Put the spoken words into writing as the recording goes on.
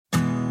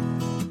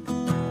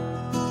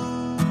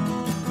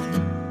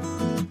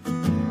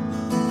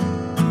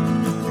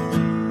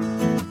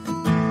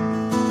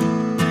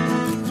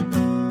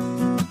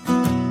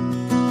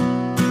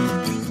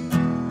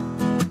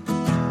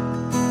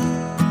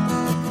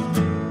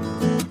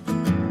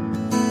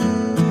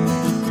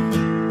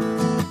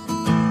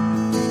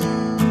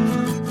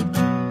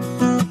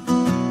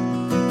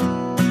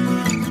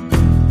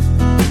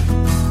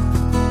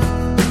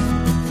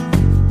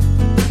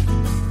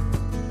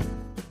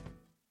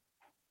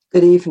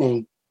Good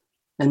evening,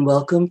 and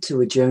welcome to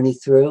A Journey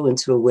Through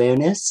into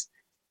Awareness.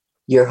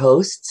 Your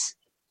hosts,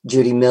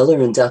 Judy Miller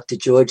and Dr.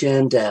 George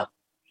Andel.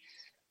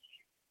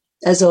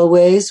 As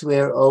always,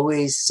 we're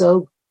always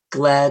so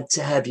glad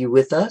to have you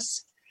with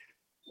us,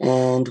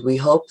 and we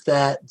hope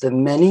that the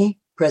many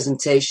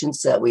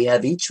presentations that we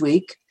have each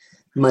week,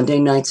 Monday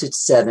nights at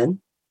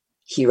 7,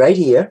 right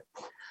here,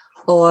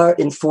 are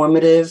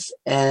informative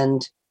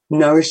and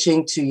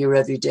nourishing to your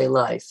everyday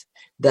life.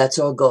 That's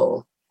our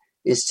goal,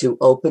 is to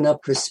open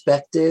up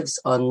perspectives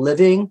on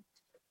living,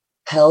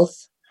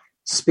 health,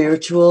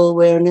 spiritual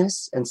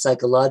awareness, and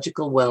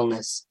psychological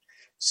wellness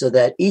so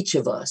that each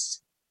of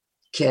us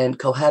can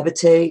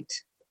cohabitate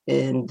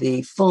in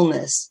the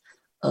fullness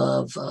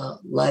of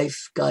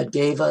life God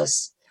gave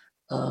us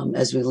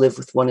as we live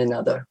with one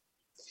another.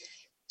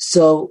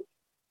 So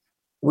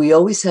we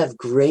always have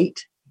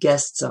great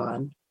guests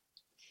on,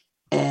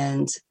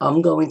 and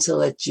I'm going to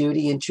let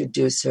Judy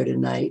introduce her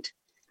tonight.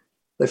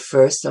 But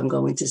first, I'm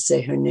going to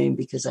say her name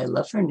because I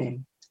love her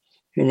name.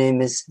 Her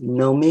name is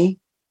Nomi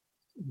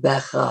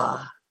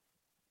Becha.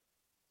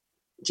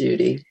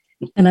 Judy.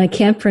 And I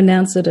can't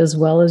pronounce it as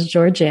well as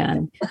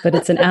Georgianne, but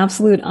it's an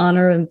absolute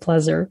honor and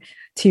pleasure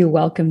to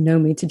welcome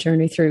Nomi to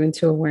Journey Through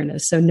into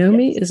Awareness. So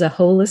Nomi is a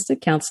holistic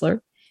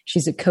counselor.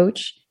 She's a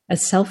coach, a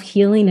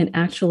self-healing and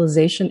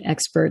actualization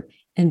expert,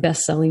 and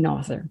best-selling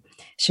author.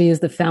 She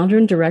is the founder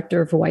and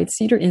director of White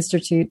Cedar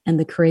Institute and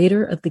the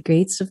creator of the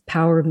Gates of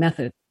Power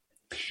method.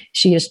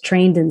 She is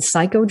trained in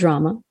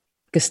psychodrama,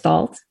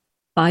 Gestalt,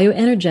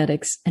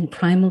 bioenergetics, and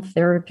primal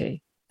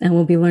therapy. And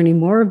we'll be learning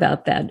more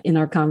about that in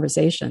our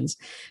conversations.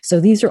 So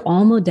these are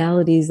all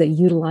modalities that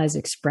utilize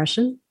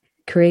expression,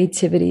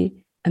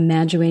 creativity,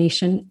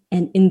 imagination,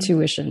 and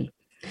intuition.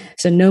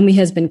 So Nomi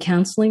has been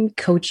counseling,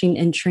 coaching,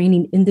 and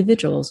training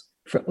individuals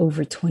for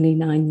over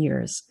 29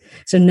 years.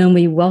 So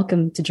Nomi,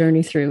 welcome to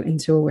Journey Through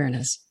into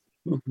Awareness.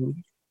 Mm-hmm.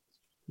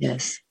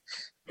 Yes.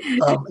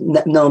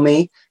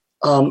 Nomi,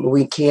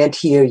 we can't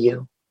hear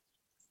you.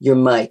 Your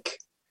mic.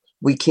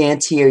 We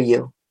can't hear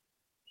you.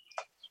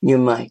 Your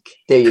mic.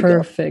 There you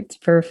go.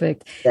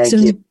 Perfect. Thank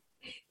you.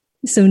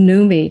 So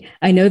Nomi,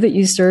 I know that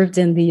you served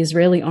in the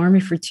Israeli army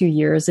for 2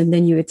 years, and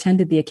then you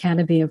attended the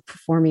Academy of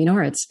Performing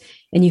Arts,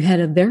 and you had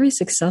a very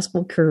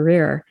successful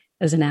career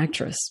as an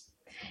actress.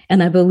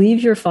 And I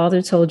believe your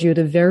father told you at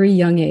a very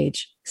young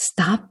age,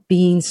 stop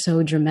being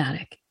so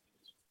dramatic.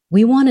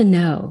 We want to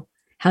know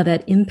how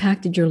that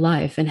impacted your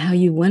life and how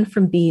you went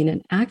from being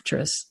an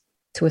actress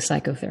to a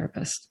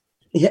psychotherapist.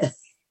 Yes.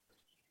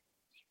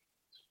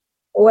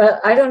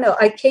 Well, I don't know.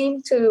 I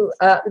came to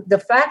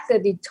the fact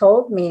that he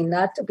told me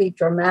not to be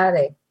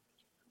dramatic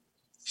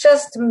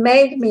just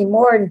made me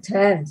more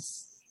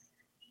intense.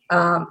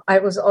 I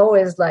was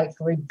always like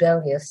a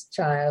rebellious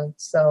child,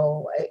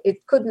 so I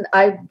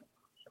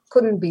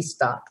couldn't be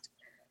stopped.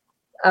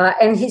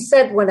 And he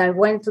said when I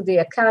went to the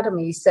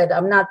academy, he said,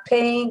 I'm not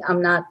paying,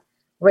 I'm not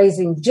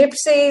raising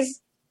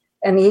gypsies.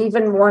 And he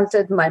even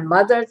wanted my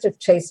mother to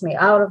chase me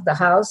out of the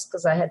house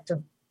because I had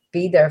to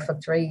be there for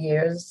 3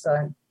 years.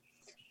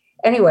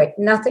 Anyway,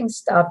 nothing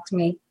stopped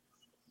me.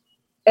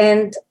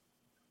 And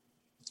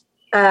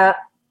how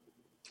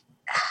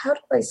do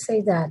I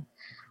say that?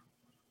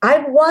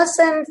 I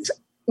wasn't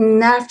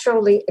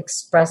naturally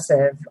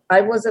expressive.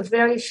 I was a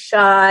very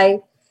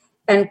shy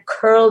and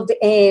curled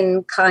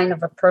in kind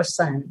of a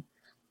person.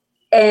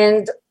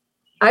 And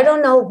I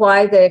don't know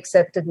why they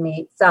accepted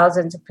me.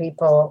 Thousands of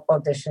people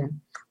auditioned,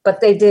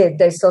 but they did.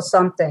 They saw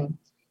something.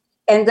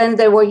 And then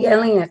they were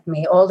yelling at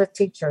me, all the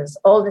teachers,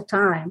 all the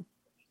time.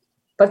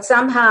 But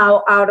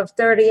somehow out of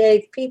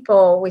 38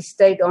 people, we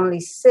stayed only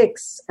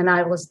 6, and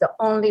I was the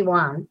only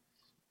one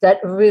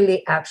that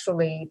really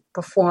actually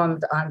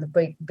performed on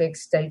the big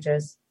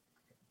stages.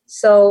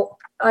 So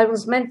I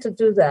was meant to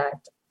do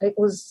that. It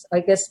was,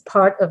 I guess,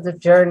 part of the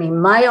journey,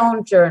 my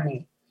own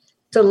journey,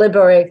 to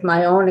liberate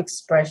my own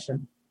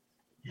expression.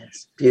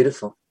 Yes,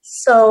 beautiful.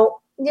 So,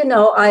 we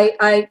don't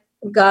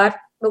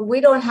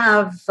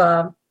have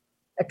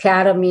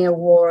Academy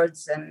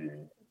Awards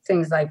and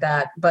things like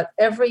that, but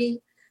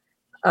every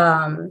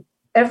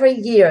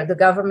year the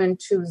government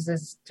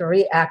chooses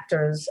 3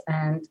 actors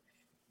and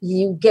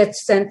you get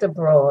sent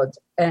abroad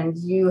and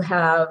you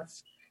have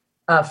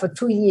for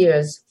 2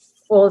 years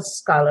full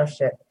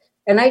scholarship.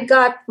 And I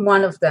got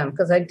one of them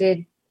because I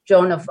did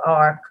Joan of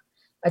Arc.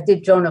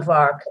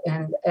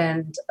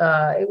 and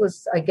it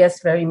was, I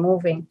guess, very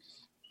moving.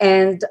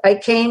 And I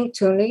came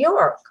to New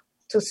York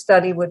to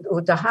study with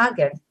Uta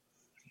Hagen.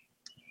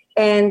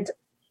 And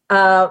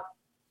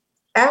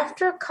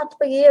after a couple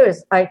of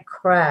years, I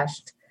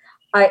crashed.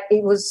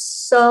 It was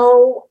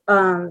so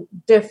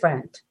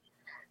different.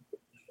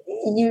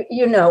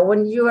 You know,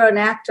 when you are an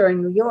actor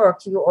in New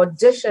York, you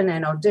audition,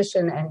 and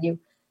you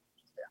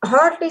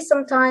hardly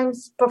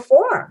sometimes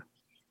perform.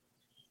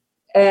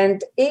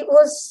 And it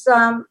was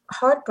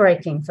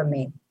heartbreaking for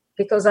me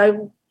because I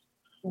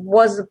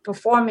was a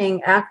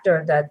performing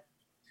actor that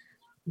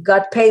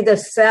got paid a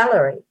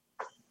salary.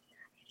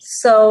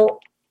 So,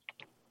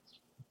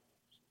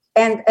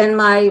 and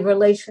my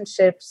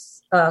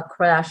relationships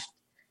crashed.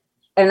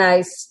 and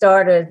I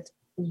started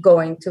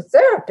going to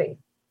therapy.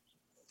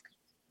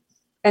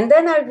 And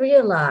then I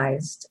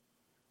realized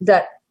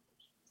that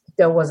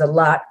there was a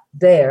lot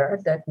there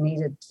that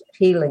needed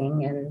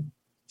healing and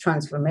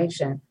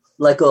transformation.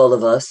 Like all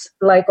of us.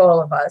 Like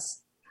all of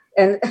us.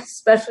 And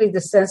especially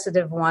the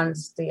sensitive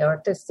ones, the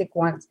artistic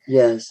ones.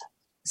 Yes.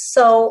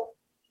 So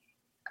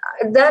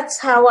that's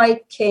how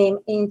I came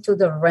into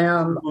the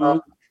realm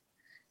of,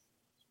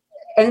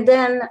 and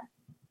then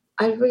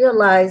I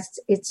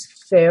realized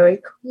it's very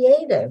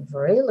creative,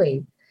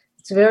 really.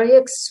 It's very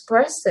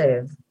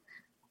expressive.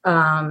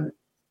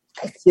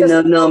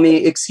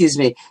 Nomi, excuse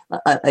me.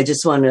 I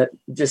just want to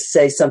just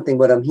say something,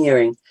 what I'm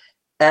hearing.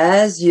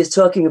 As you're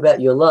talking about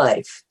your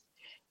life,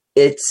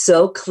 it's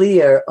so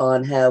clear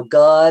on how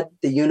God,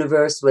 the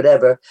universe,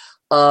 whatever,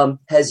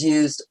 has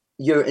used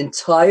your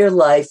entire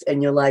life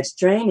and your life's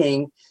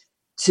training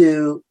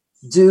to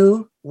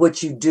do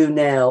what you do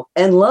now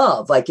and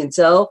love. I can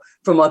tell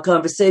from our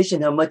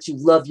conversation how much you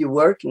love your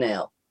work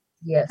now.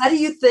 Yes. How do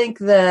you think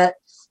that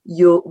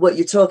what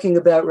you're talking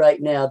about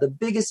right now, the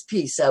biggest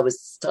piece I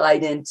was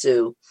tied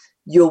into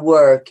your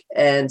work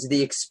and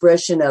the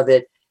expression of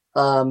it,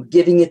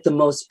 giving it the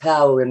most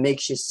power and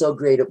makes you so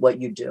great at what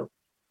you do?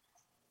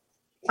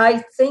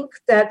 I think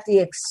that the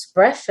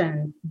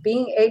expression,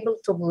 being able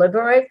to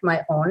liberate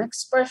my own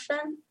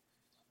expression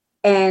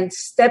and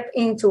step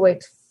into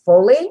it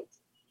fully,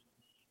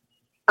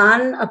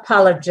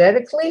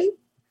 unapologetically,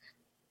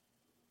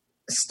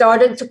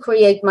 started to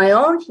create my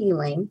own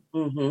healing.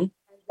 Mm-hmm. And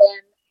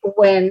then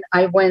when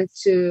I went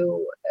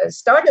to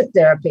started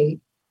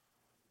therapy,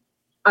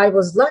 I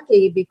was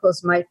lucky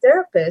because my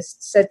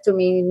therapist said to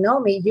me,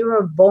 Nomi, you're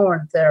a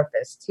born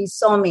therapist. He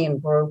saw me in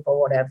group or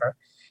whatever.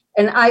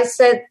 And I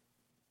said,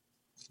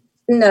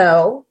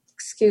 no,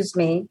 excuse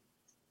me,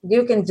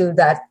 you can do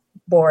that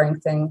boring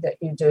thing that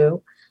you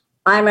do.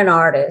 I'm an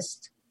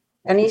artist.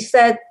 And he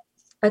said,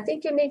 I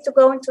think you need to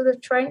go into the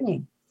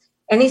training.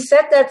 And he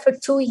said that for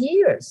 2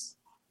 years.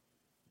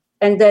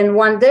 And then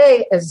one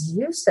day, as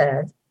you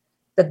said,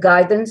 the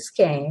guidance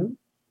came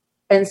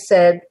and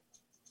said,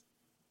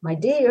 my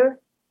dear,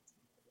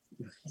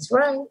 he's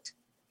right.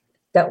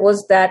 That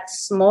was that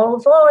small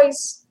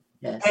voice.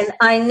 Yes. And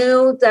I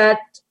knew that,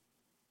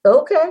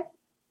 okay.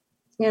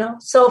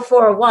 So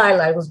for a while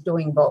I was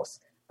doing both.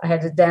 I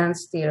had a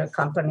dance theater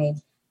company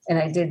and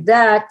I did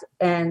that.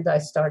 And I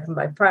started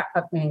my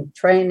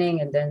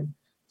training and then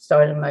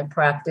started my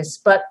practice.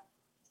 But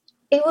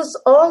it was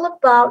all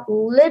about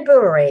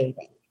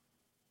liberating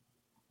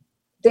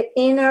the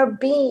inner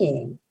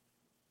being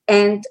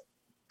and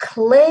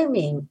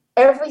claiming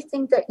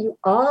everything that you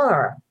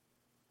are.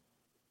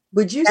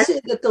 Would you say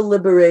that the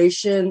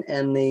liberation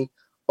and the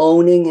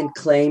owning and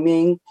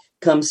claiming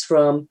comes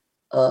from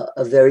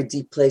a very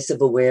deep place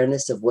of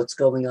awareness of what's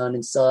going on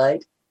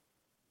inside?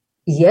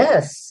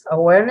 Yes,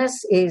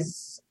 awareness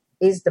is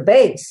the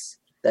base.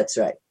 That's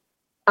right.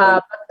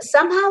 But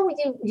somehow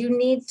you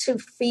need to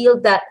feel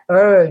that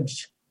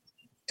urge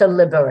to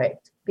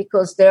liberate,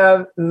 because there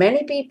are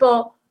many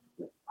people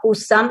who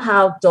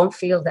somehow don't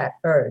feel that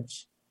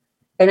urge.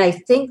 And I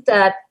think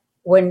that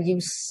when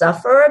you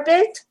suffer a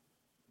bit,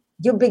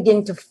 you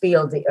begin to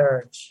feel the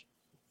urge.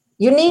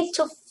 You need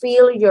to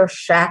feel your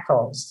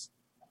shackles.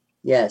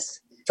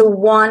 Yes. To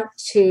want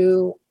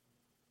to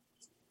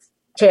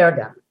tear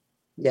them.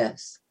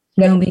 Yes.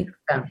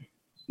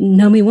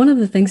 Nomi, one of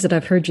the things that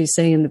I've heard you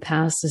say in the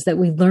past is that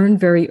we learn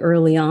very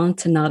early on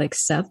to not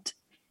accept,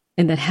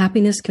 and that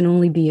happiness can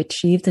only be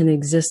achieved and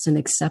exist in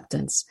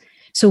acceptance.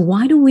 So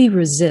why do we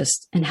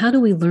resist, and how do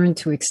we learn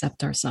to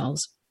accept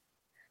ourselves?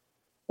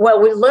 Well,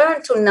 we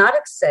learn to not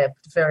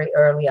accept very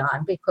early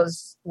on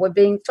because we're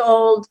being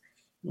told,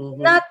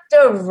 not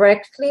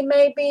directly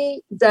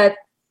maybe, that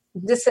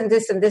this and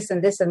this and this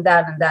and this and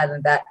that and that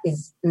and that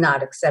is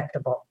not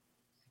acceptable.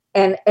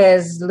 And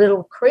as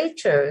little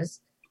creatures,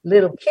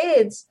 little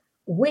kids,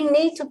 we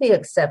need to be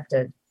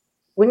accepted.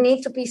 We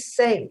need to be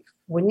safe.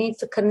 We need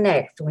to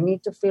connect. We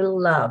need to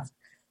feel loved.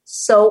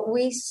 So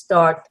we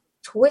start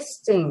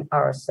twisting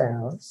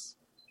ourselves,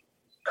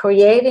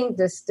 creating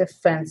this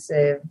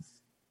defensive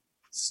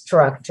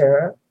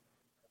structure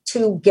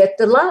to get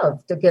the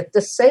love, to get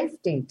the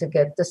safety, to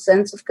get the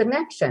sense of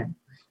connection.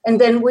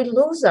 And then we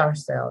lose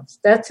ourselves.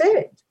 That's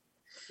it.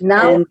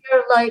 Now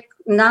we're like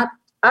not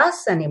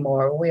us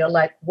anymore. We are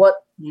like what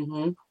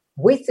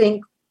we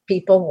think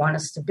people want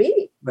us to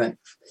be. Right.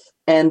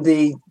 And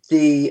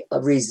the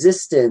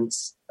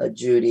resistance,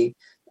 Judy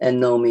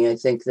and Nomi, I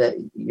think that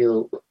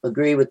you'll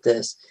agree with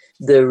this.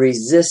 The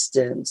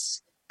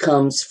resistance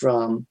comes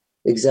from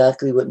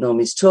exactly what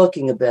Nomi's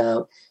talking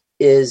about,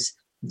 is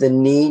the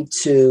need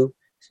to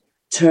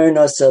turn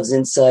ourselves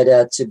inside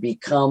out to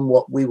become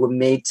what we were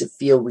made to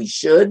feel we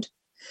should.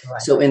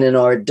 Right. So in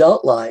our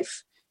adult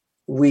life,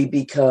 we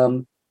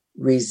become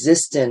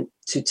resistant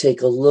to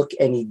take a look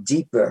any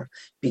deeper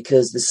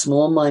because the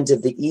small mind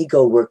of the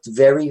ego worked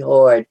very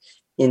hard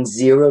in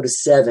 0 to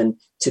 7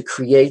 to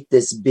create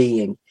this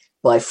being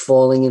by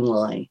falling in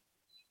line.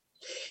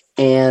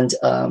 And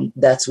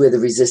that's where the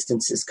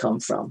resistances come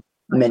from.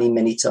 many,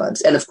 many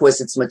times. And of course,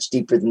 it's much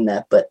deeper than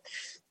that, but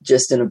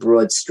just in a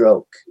broad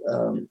stroke,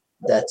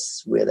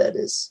 that's where that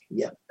is.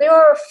 Yeah.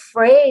 We're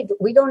afraid.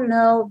 We don't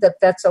know that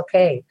that's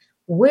okay.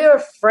 We're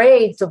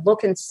afraid to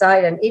look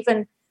inside and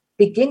even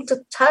begin to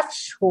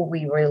touch who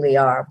we really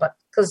are. But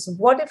because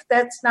what if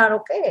that's not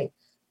okay?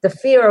 The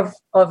fear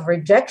of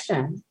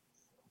rejection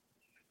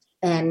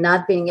and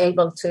not being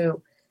able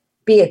to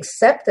be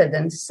accepted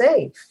and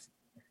safe.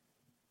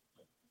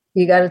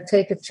 You got to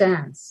take a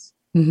chance.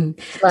 Mm-hmm.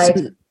 Like,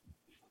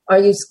 are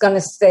you going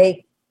to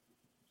stay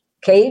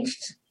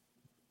caged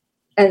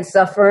and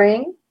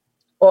suffering?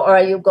 Or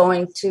are you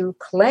going to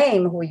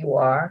claim who you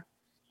are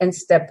and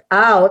step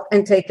out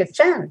and take a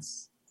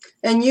chance?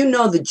 And you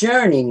know the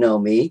journey,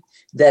 Nomi,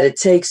 that it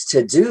takes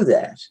to do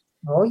that.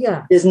 Oh,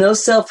 yeah. There's no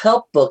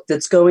self-help book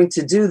that's going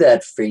to do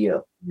that for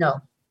you.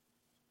 No.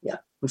 Yeah.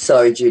 I'm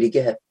sorry, Judy.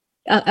 Go ahead.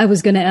 I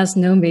was going to ask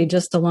Nomi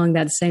just along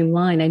that same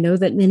line. I know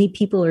that many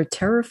people are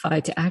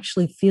terrified to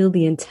actually feel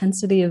the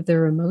intensity of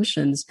their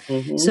emotions.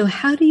 Mm-hmm. So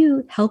how do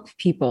you help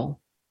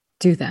people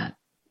do that?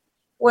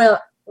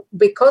 Well,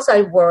 because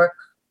I work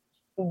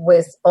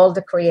with all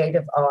the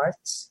creative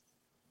arts,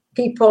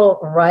 people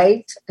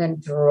write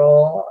and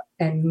draw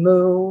and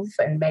move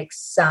and make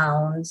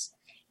sounds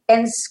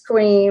and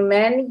scream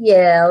and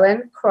yell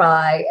and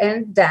cry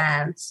and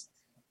dance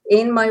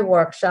in my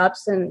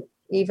workshops and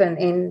even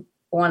in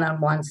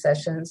one-on-one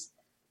sessions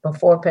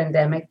before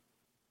pandemic.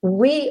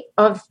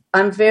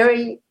 I'm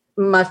very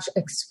much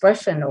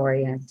expression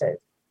oriented.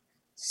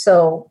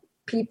 So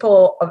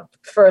people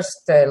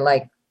first they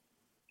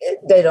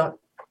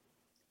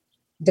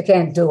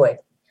can't do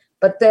it.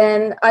 But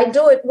then I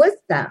do it with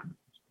them.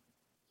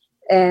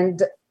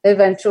 And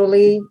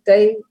eventually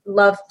they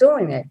love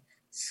doing it.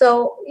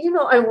 So,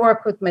 I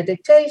work with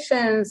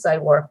meditations. I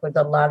work with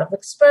a lot of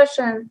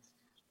expression.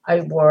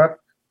 I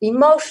work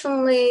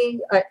emotionally.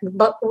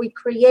 But we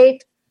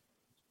create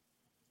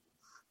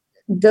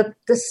the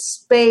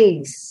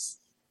space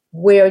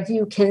where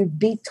you can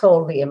be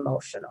totally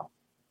emotional.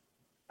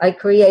 I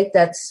create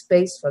that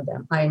space for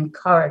them. I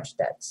encourage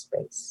that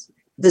space.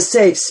 The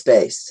safe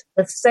space.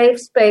 The safe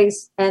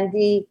space and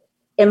the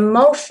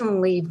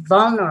emotionally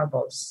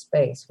vulnerable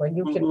space where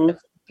you can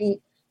just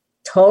be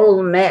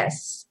total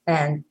mess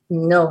and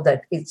know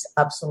that it's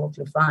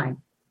absolutely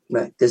fine.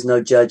 Right. There's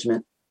no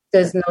judgment.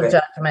 There's no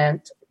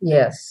judgment.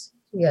 Yes.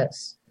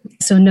 Yes.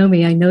 So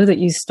Nomi, I know that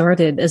you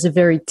started as a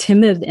very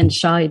timid and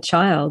shy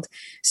child.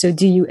 So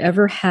do you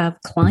ever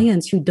have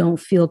clients who don't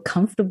feel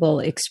comfortable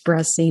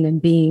expressing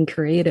and being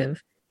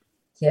creative?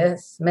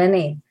 Yes,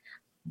 many.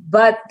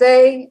 But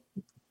they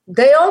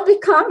all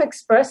become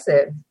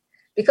expressive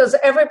because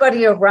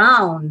everybody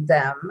around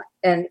them,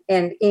 and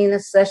in a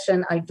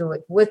session, I do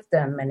it with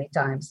them many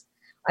times.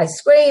 I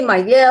scream, I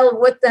yell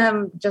with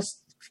them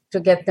just to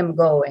get them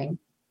going,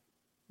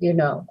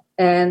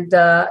 And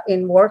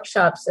in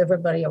workshops,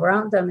 everybody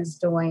around them is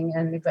doing,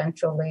 and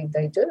eventually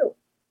they do.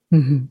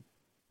 Mm-hmm.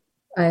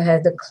 I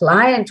had a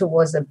client who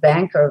was a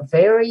banker,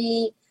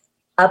 very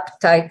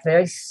uptight,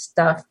 very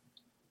stuffed.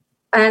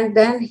 And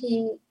then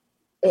he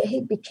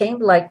became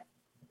like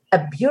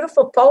a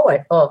beautiful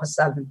poet all of a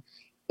sudden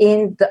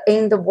in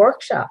the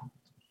workshop.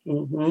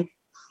 Mm-hmm.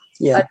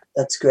 Yeah,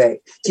 that's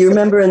great. Do you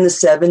remember in the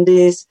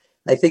 70s?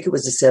 I think it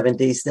was the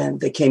 70s then,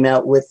 they came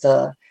out with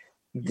the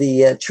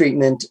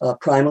treatment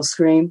Primal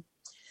Scream.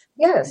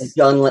 Yes.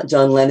 John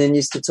Lennon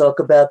used to talk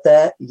about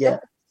that. Yeah.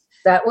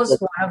 That was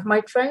one of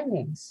my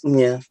trainings.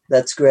 Yeah,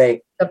 that's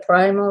great. The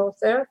primal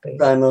therapy.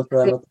 Primal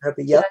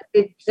therapy, yep. I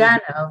did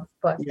Janov,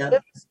 but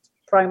yes,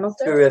 primal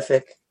therapy.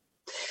 Terrific.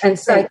 And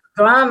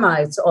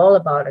psychodrama, it's all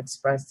about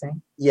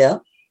expressing. Yeah.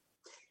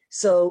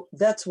 So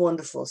that's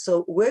wonderful.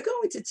 So we're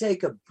going to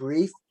take a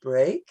brief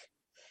break,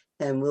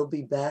 and we'll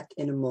be back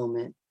in a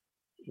moment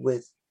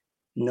with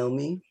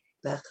Nomi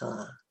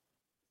Bechar.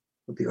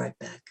 We'll be right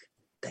back.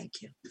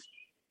 Thank you.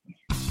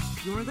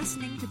 You're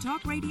listening to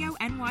Talk Radio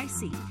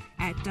NYC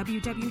at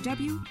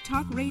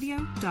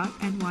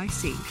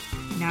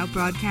www.talkradio.nyc. Now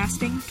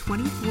broadcasting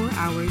 24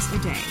 hours a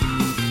day.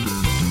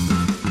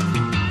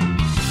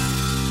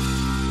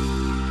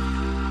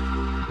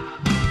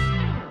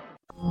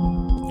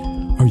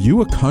 Are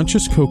you a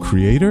conscious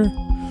co-creator?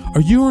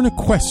 Are you on a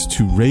quest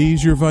to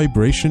raise your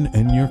vibration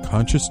and your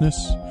consciousness?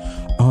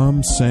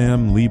 I'm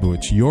Sam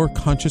Leibowitz, your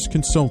conscious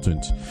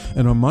consultant,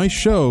 and on my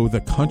show,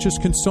 The Conscious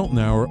Consultant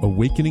Hour,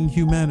 Awakening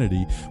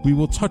Humanity, we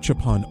will touch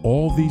upon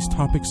all these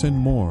topics and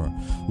more.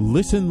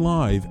 Listen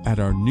live at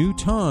our new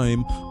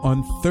time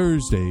on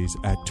Thursdays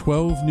at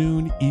 12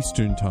 noon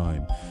Eastern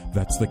Time.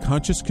 That's The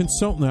Conscious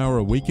Consultant Hour,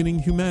 Awakening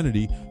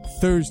Humanity,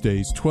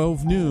 Thursdays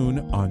 12 noon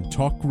on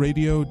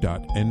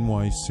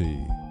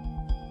talkradio.nyc.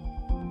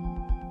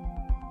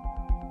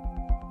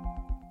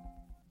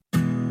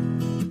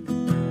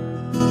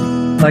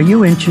 Are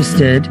you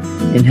interested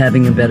in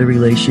having a better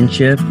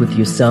relationship with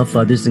yourself,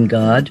 others, and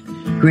God?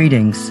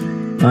 Greetings.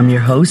 I'm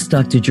your host,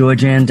 Dr.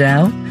 George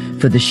Andow,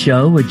 for the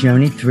show A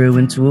Journey Through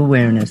into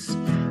Awareness.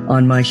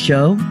 On my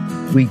show,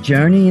 we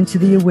journey into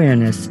the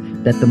awareness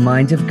that the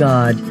mind of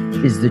God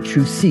is the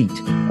true seat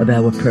of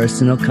our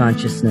personal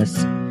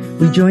consciousness.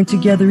 We join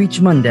together each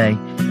Monday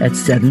at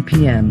 7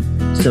 p.m.,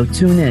 so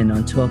tune in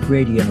on Talk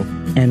Radio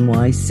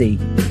NYC.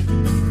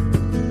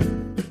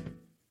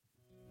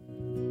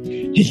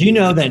 Did you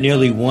know that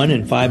nearly 1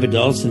 in 5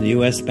 adults in the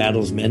U.S.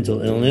 battles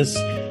mental illness?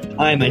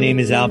 Hi, my name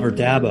is Albert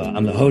Daba.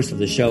 I'm the host of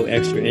the show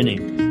Extra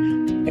Innings.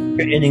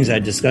 Extra Innings, I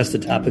discuss the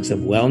topics of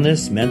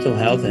wellness, mental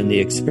health, and the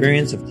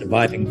experience of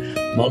surviving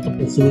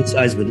multiple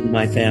suicides within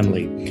my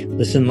family.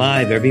 Listen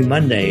live every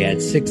Monday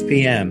at 6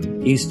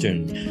 p.m.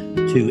 Eastern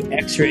to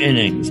Extra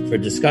Innings for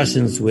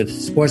discussions with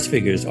sports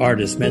figures,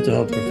 artists, mental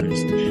health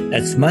professionals.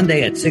 That's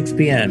Monday at 6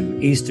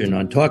 p.m. Eastern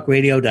on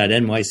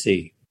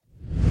talkradio.nyc.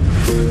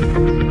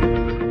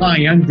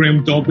 Hi, I'm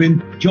Graham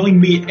Dobbin. Join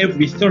me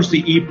every Thursday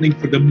evening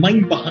for the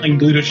Mind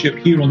Behind Leadership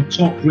here on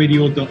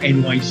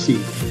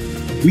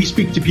talkradio.nyc. We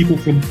speak to people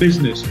from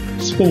business,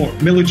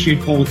 sport, military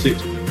and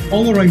politics,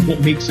 all around what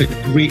makes a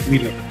great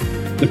leader.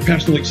 The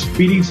personal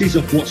experiences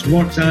of what's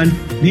worked and,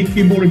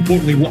 maybe more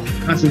importantly, what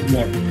hasn't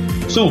worked.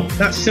 So,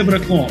 that's 7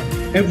 o'clock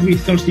every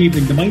Thursday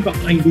evening, the Mind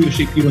Behind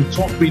Leadership here on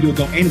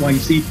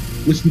talkradio.nyc.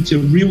 Listen to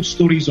real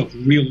stories of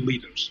real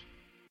leaders.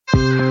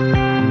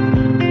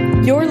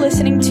 You're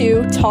listening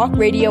to Talk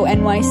Radio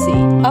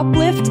NYC.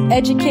 Uplift,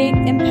 educate,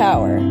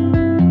 empower.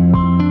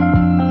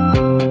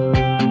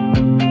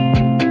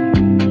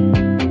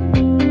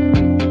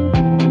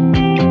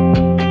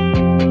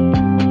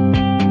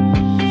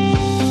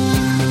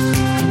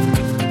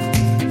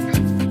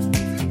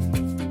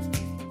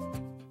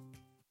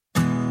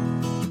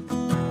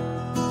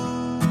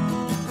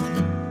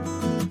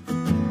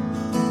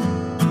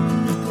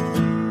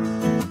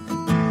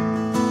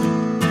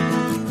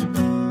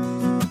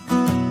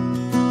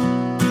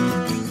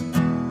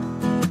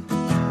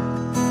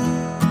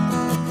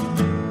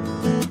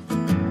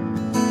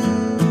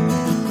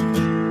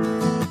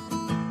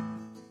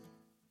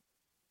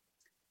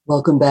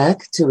 Welcome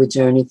back to A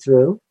Journey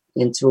Through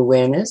into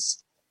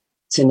Awareness.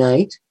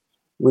 Tonight,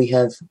 we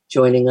have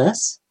joining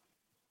us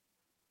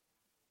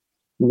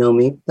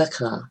Nomi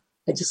Bakha.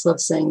 I just love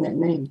saying that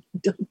name.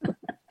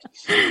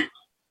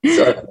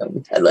 Sorry,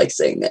 I like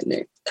saying that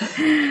name.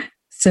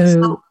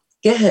 So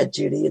go ahead,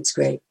 Judy. It's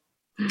great.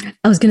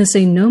 I was going to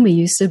say, Nomi,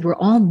 you said we're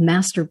all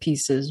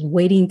masterpieces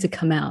waiting to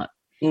come out.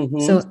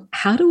 Mm-hmm. So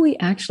how do we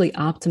actually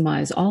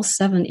optimize all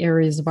 7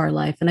 areas of our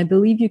life? And I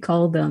believe you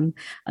call them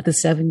the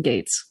 7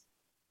 gates.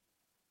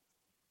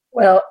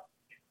 Well,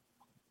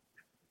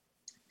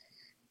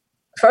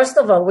 first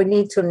of all, we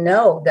need to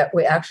know that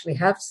we actually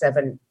have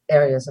 7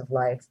 areas of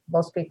life.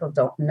 Most people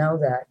don't know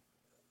that.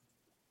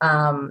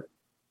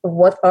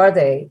 What are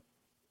they?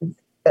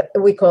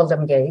 We call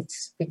them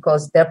gates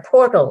because they're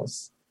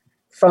portals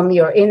from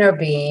your inner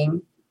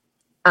being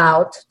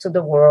out to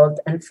the world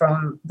and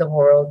from the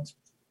world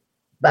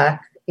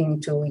back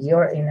into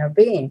your inner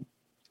being.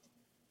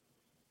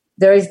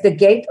 There is the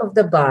gate of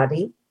the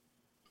body.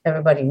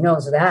 Everybody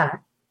knows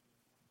that.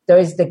 There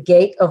is the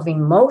gate of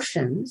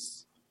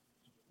emotions.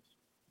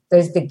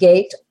 There's the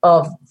gate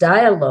of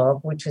dialogue,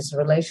 which is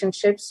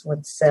relationships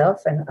with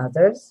self and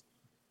others.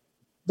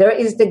 There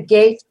is the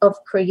gate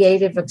of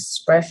creative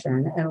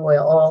expression, and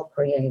we're all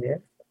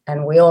creative,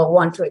 and we all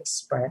want to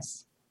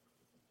express.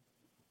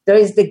 There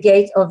is the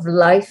gate of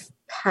life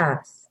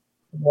path.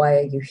 Why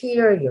are you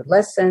here? Your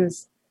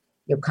lessons,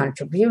 your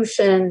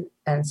contribution,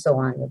 and so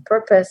on, your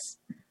purpose.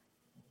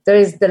 There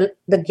is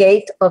the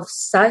gate of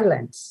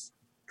silence,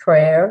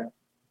 prayer,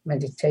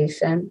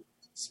 meditation,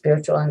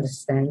 spiritual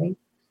understanding,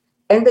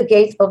 and the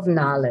gate of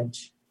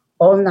knowledge.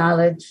 All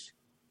knowledge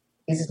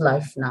is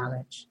life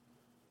knowledge,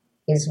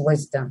 is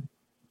wisdom.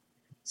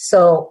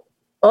 So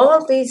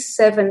all these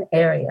 7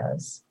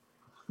 areas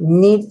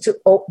need to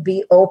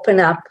be opened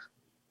up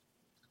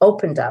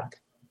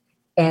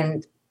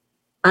and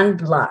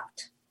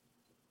unblocked.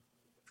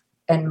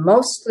 And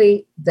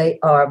mostly they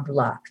are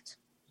blocked.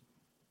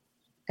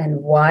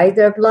 And why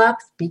they're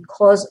blocked?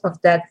 Because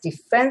of that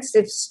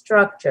defensive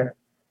structure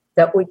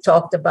that we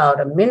talked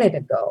about a minute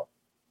ago.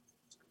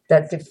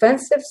 That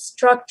defensive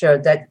structure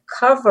that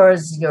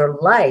covers your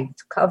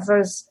light,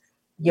 covers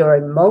your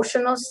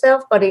emotional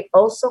self, but it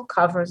also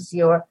covers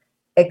your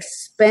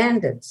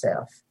expanded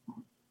self,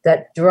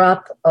 that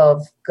drop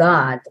of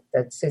God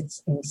that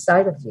sits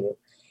inside of you.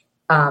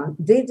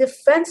 The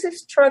defensive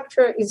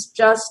structure is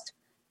just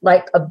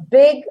like a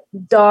big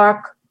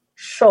dark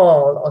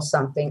shawl or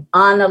something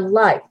on a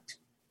light.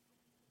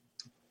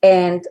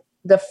 And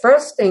the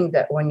first thing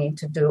that we need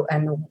to do,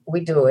 and we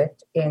do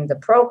it in the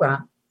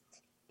program,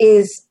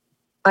 is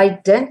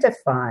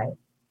identify,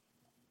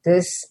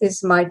 this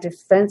is my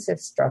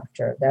defensive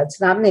structure. That's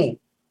not me.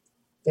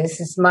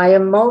 This is my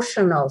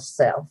emotional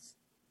self.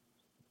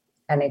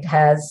 And it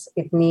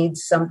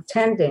needs some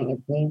tending.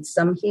 It needs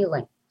some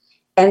healing.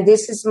 And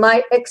this is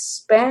my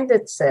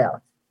expanded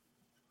self,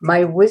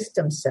 my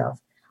wisdom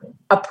self.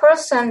 A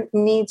person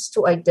needs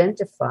to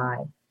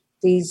identify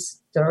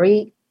these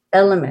 3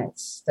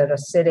 elements that are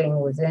sitting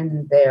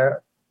within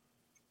their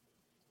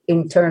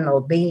internal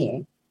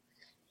being.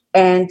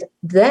 And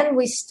then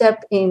we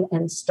step in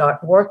and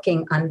start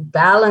working on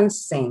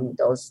balancing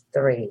those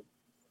 3,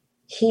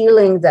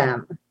 healing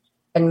them,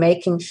 and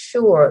making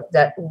sure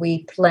that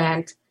we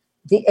plant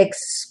the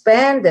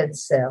expanded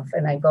self,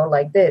 and I go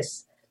like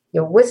this,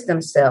 your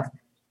wisdom self,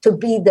 to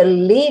be the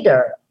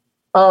leader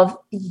of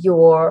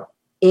your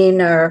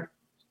inner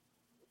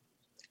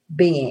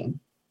being,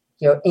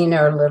 your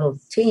inner little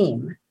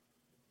team.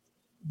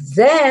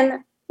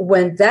 Then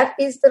when that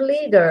is the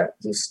leader,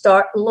 you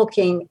start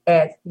looking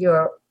at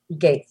your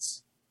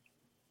gates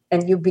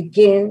and you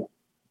begin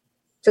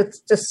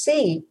to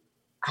see,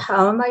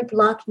 how am I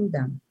blocking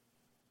them?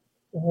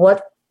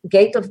 What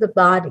gate of the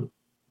body?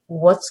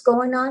 What's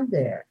going on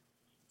there?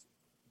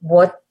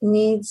 What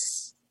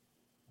needs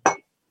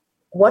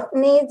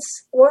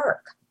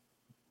work?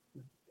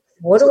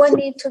 What do I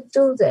need to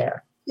do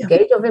there? Yeah.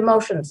 Gate of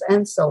emotions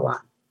and so on.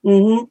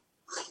 Mm-hmm.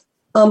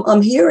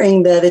 I'm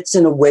hearing that it's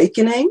an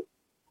awakening.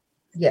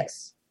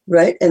 Yes.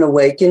 Right? An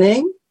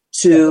awakening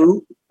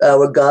to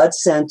our God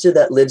center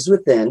that lives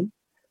within,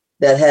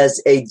 that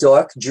has a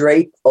dark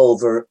drape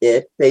over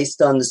it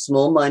based on the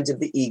small mind of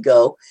the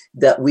ego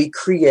that we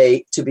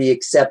create to be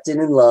accepted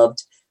and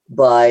loved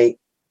by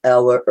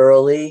our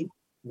early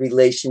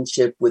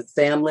relationship with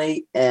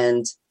family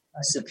and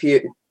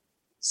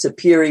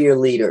superior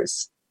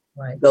leaders.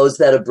 Right. Those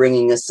that are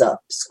bringing us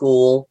up,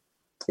 school.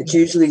 It's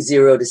usually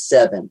 0 to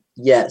 7.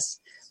 Yes.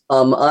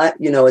 I,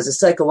 as a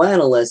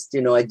psychoanalyst,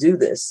 I do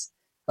this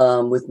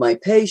with my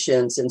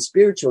patients and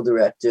spiritual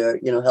director,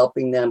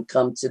 helping them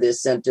come to their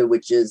center,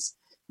 which is,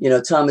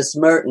 Thomas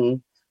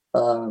Merton,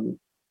 and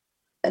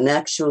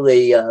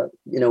actually, a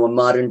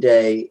modern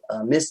day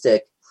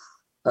mystic.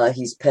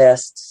 He's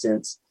passed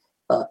since,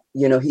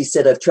 he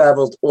said, I've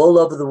traveled all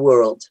over the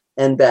world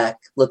and back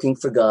looking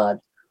for God,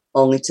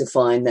 only to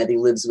find that he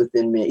lives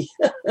within me.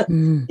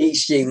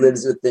 She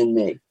lives within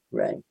me.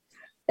 Right.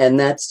 And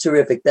that's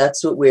terrific.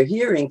 That's what we're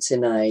hearing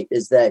tonight,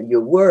 is that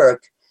your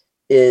work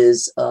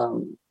is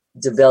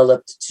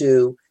developed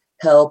to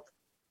help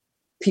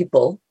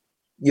people,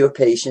 your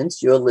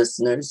patients, your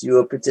listeners,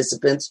 your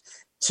participants,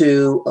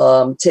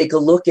 to take a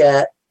look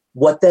at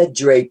what that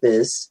drape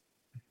is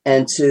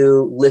and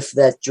to lift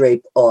that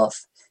drape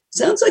off.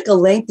 Sounds like a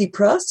lengthy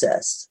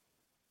process.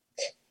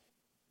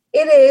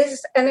 It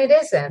is, and it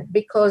isn't,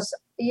 because,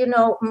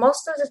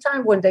 most of the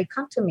time when they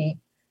come to me,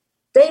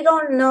 they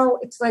don't know.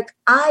 It's like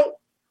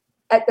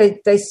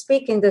they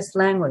speak in this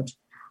language.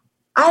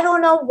 I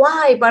don't know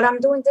why, but I'm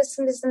doing this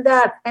and this and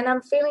that, and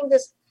I'm feeling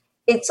this.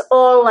 It's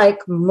all like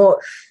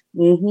mush.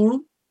 Mm-hmm.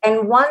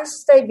 And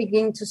once they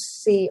begin to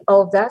see,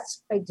 oh,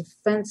 that's my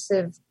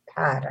defensive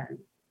pattern.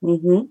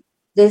 Mm-hmm.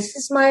 This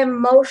is my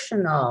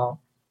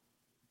emotional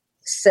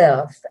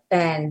self,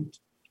 and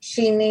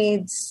she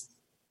needs,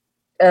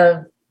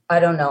 to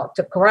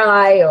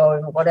cry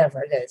or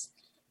whatever it is.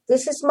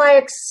 This is my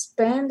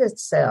expanded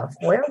self.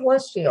 Where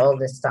was she all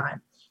this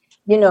time?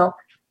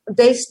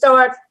 They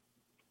start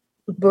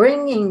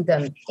bringing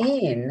them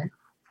in,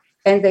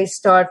 and they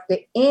start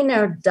the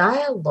inner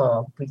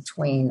dialogue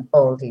between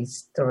all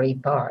these three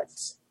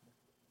parts,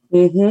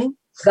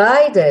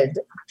 guided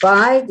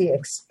by the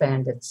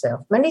expanded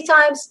self. Many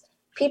times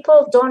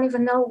people don't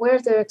even know where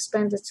their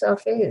expanded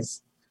self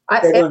is.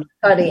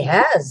 Everybody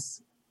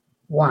has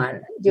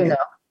one,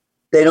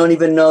 They don't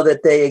even know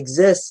that they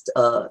exist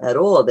at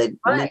all. Right.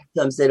 Many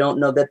times they don't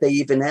know that they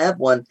even have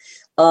one.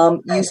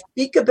 You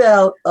speak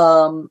about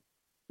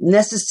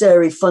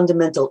necessary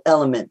fundamental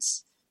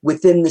elements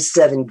within the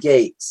 7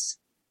 gates.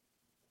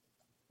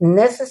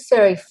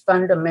 Necessary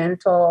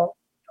fundamental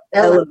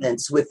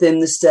elements within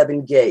the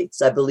 7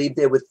 gates. I believe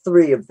there were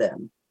 3 of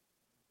them.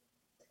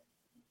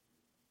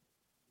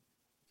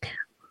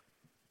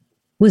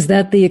 Was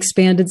that the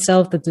expanded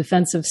self, the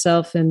defensive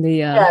self, and the...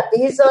 Yeah,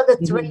 these are the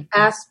 3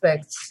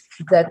 aspects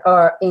that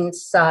are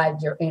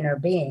inside your inner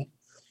being.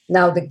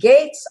 Now, the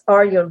gates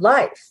are your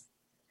life,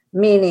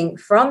 meaning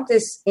from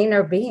this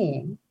inner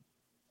being,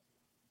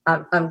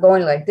 I'm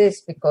going like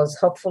this because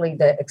hopefully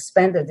the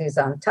expanded is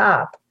on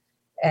top,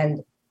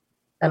 and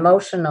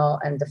emotional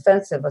and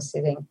defensive are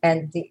sitting,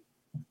 and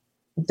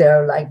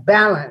they're like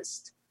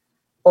balanced,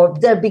 or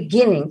they're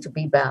beginning to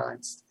be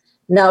balanced.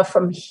 Now,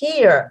 from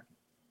here,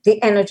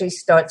 the energy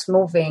starts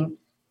moving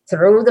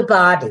through the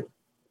body,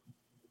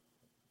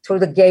 through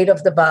the gate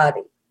of the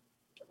body,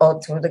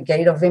 or through the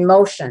gate of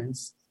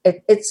emotions.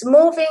 It's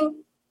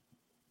moving,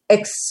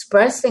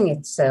 expressing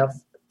itself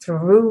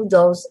through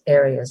those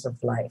areas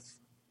of life.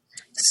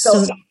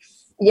 So,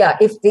 yeah,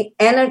 if the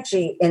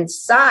energy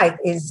inside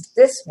is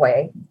this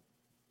way,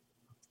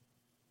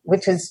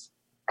 which is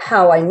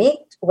how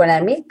when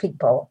I meet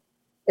people,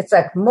 it's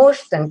like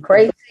mushed and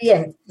crazy,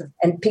 and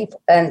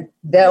people, and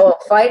they're all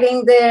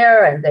fighting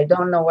there, and they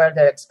don't know where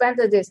their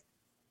expanded is.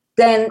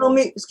 Then,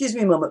 excuse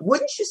me a moment.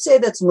 Wouldn't you say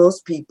that's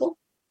most people?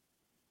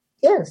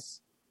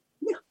 Yes.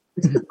 Yeah.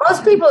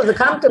 Most people that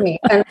come to me,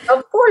 and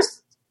of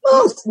course,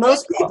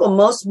 most people,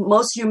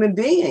 most human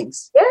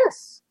beings.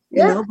 Yes.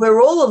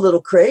 We're all a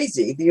little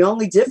crazy. The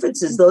only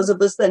difference is those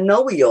of us that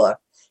know we are.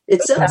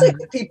 It sounds like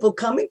the people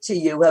coming to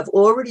you have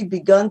already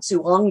begun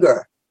to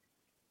hunger.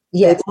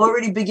 Yes. They've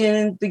already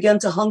begun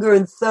to hunger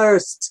and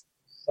thirst.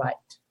 Right.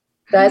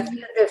 That's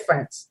the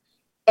difference.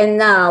 And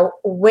now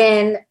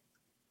when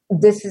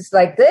this is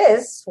like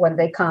this, when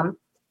they come,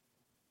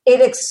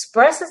 it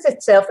expresses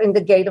itself in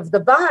the gate of the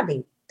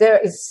body. There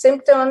is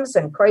symptoms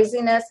and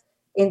craziness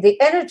in the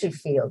energy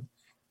field.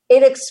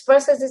 It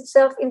expresses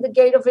itself in the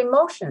gate of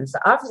emotions,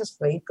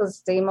 obviously,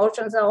 because the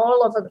emotions are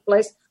all over the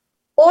place,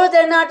 or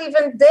they're not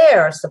even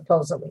there,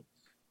 supposedly.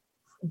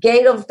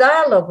 Gate of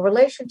dialogue,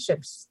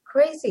 relationships,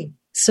 crazy.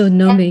 So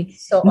Nomi,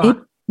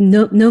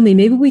 Nomi,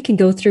 maybe we can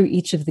go through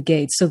each of the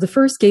gates. So the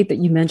first gate that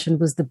you mentioned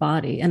was the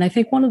body. And I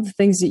think one of the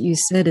things that you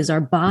said is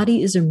our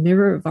body is a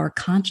mirror of our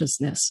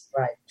consciousness.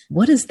 Right.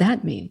 What does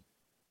that mean?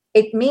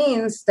 It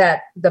means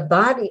that the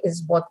body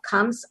is what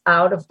comes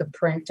out of the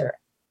printer.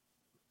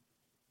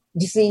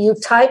 You see, you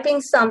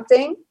typing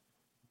something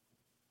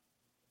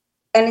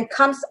and it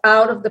comes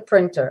out of the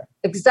printer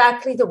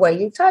exactly the way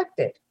you typed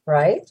it,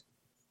 right?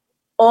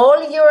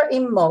 All your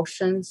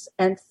emotions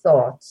and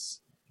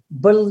thoughts,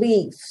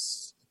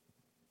 beliefs,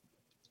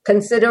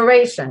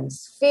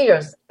 considerations,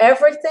 fears,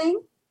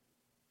 everything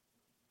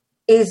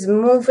is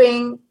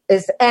moving,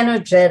 is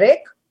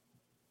energetic,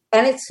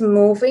 and it's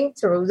moving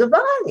through the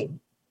body.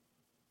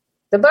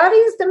 The body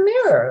is the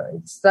mirror.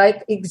 It's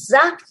like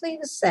exactly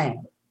the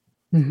same.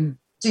 Mm-hmm.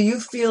 Do you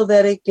feel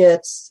that it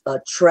gets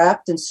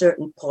trapped in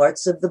certain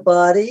parts of the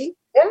body?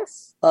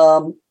 Yes.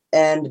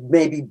 And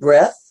maybe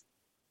breath?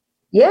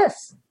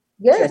 Yes.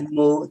 Yes.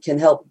 Can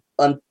help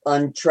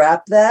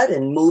untrap that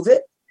and move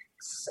it?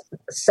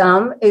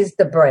 Some is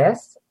the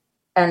breath,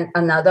 and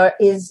another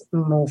is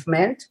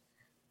movement.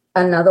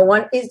 Another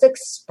one is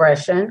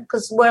expression,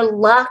 because we're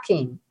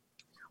locking.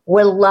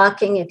 We're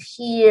locking it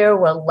here.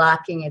 We're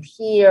locking it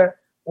here.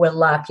 We're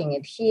locking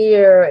it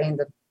here in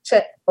the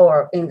chest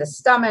or in the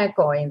stomach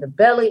or in the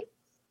belly.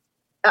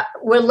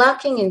 We're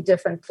locking in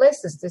different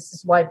places. This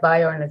is why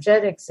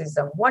bioenergetics is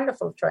a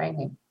wonderful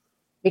training,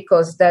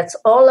 because that's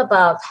all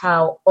about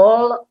how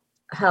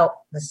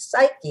the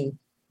psyche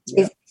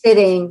is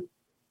sitting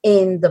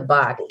in the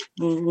body.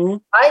 Mm-hmm.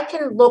 I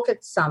can look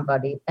at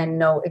somebody and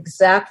know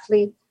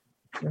exactly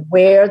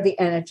where the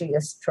energy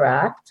is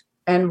trapped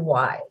and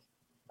why.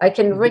 I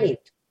can read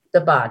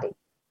the body.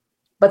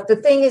 But the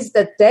thing is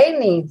that they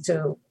need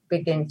to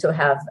begin to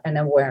have an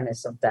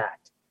awareness of that.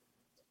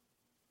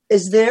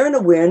 Is there an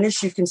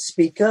awareness you can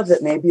speak of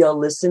that maybe our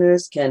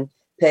listeners can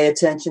pay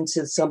attention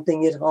to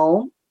something at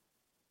home?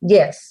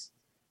 Yes.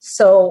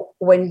 So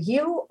when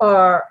you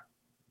are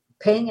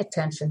paying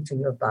attention to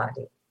your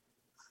body,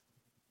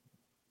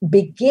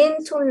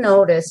 begin to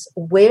notice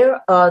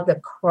where are the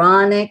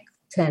chronic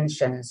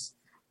tensions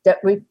that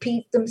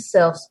repeat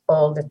themselves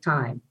all the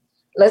time.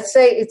 Let's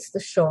say it's the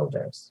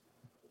shoulders.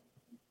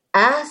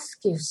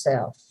 Ask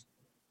yourself,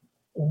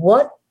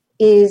 what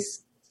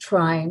is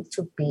trying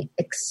to be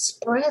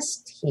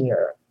expressed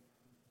here?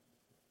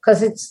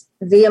 Because it's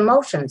the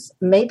emotions.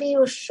 Maybe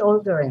you're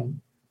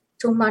shouldering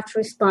too much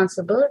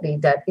responsibility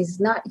that is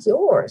not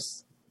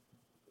yours.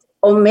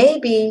 Or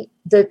maybe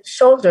the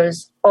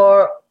shoulders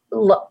are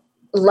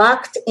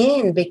locked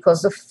in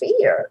because of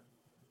fear.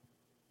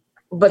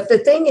 But the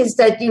thing is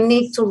that you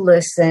need to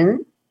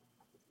listen,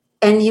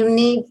 and you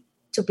need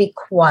to be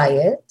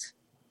quiet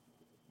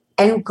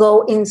and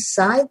go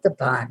inside the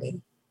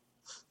body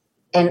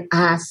and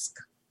ask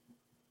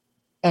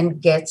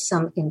and get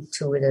some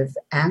intuitive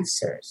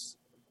answers.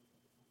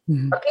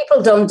 Mm-hmm. But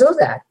people don't do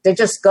that. They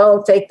just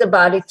go take the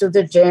body to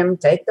the gym,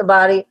 take the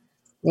body,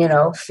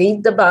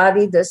 feed the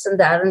body, this and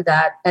that and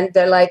that. And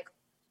they're like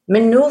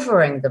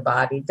maneuvering the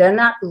body. They're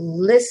not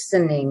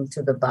listening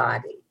to the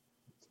body.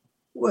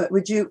 What,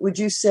 would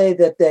you say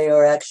that they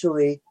are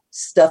actually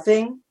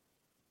stuffing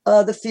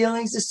the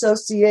feelings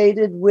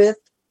associated with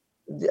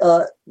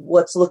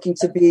what's looking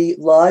to be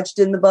lodged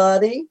in the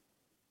body?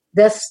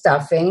 They're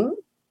stuffing,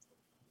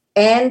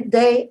 and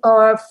they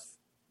are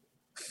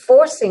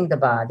forcing the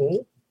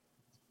body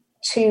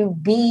to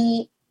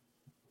be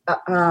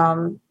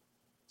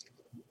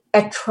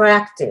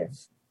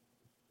attractive,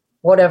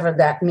 whatever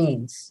that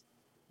means.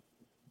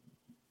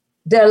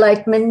 They're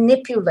like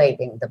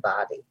manipulating the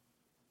body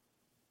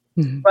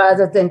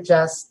rather than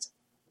just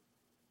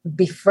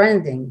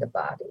befriending the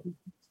body.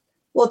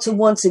 Well, to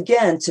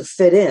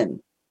fit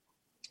in.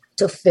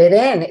 To fit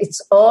in.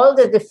 It's all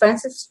the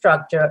defensive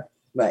structure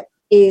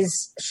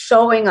is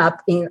showing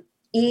up in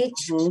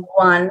each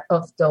one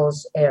of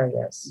those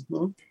areas.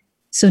 Mm-hmm.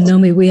 So,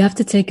 Nomi, we have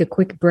to take a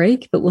quick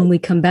break, but when we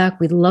come back,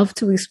 we'd love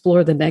to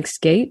explore the next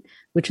gate,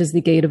 which is the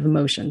gate of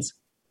emotions.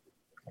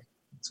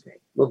 That's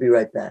great. We'll be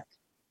right back.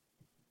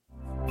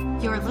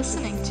 You're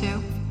listening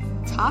to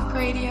Talk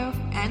Radio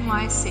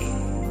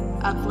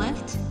NYC.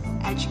 Uplift,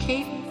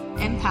 educate,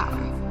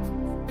 empower.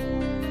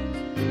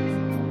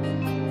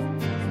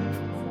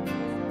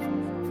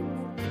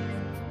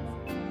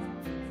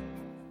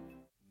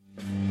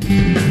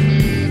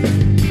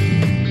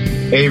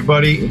 Hey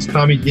everybody, it's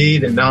Tommy D,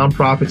 the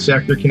nonprofit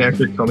sector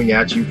connector, coming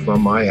at you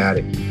from my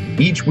attic.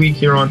 Each week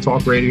here on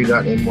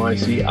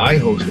talkradio.nyc, I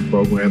host the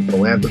program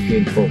Philanthropy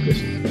in Focus.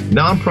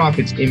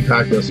 Nonprofits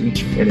impact us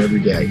each and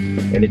every day,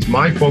 and it's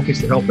my focus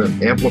to help them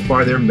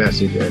amplify their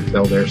message and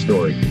tell their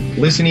story.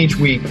 Listen each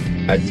week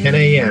at 10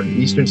 a.m.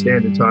 Eastern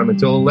Standard Time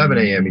until 11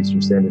 a.m.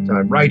 Eastern Standard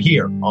Time right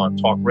here on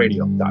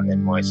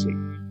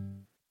talkradio.nyc.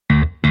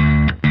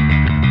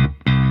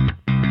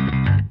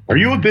 Are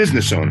you a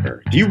business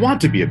owner? Do you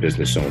want to be a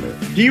business owner?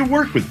 Do you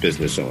work with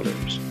business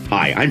owners?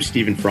 Hi, I'm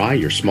Stephen Fry,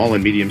 your small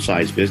and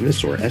medium-sized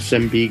business or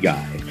SMB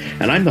guy,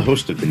 and I'm the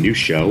host of the new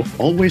show,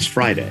 Always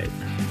Friday.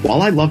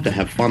 While I love to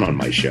have fun on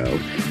my show,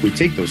 we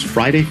take those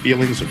Friday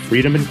feelings of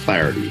freedom and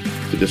clarity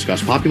to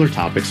discuss popular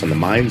topics on the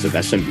minds of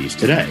SMBs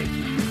today.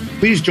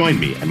 Please join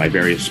me and my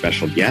various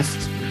special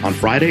guests on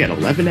Friday at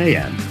 11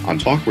 a.m. on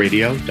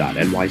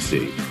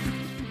talkradio.nyc.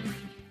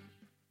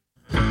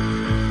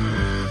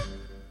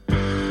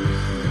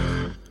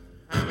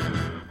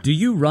 Do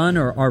you run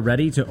or are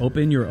ready to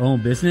open your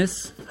own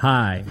business?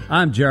 Hi,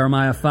 I'm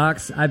Jeremiah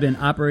Fox. I've been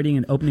operating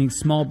and opening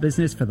small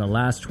business for the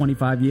last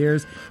 25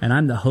 years, and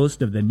I'm the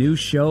host of the new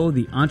show,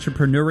 The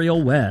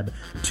Entrepreneurial Web.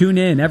 Tune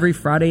in every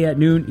Friday at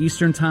noon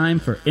Eastern Time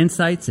for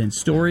insights and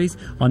stories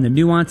on the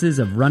nuances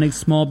of running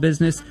small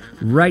business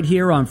right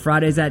here on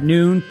Fridays at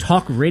noon,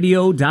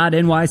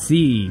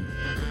 talkradio.nyc.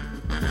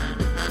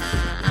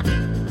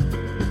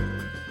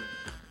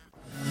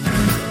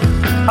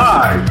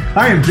 Hi,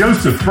 I am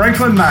Joseph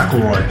Franklin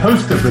McElroy,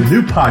 host of the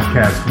new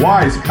podcast,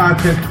 Wise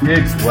Content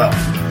Creates Wealth.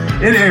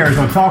 It airs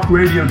on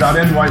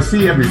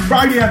talkradio.nyc every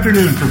Friday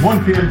afternoon from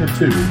 1 p.m. to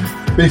 2.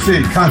 They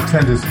say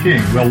content is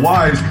king. Well,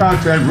 wise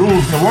content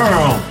rules the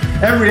world.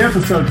 Every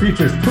episode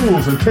features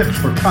tools and tips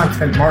for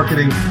content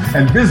marketing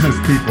and business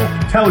people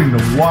telling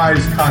the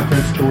wise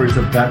content stories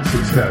of that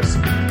success.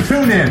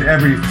 Tune in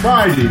every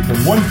Friday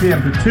from 1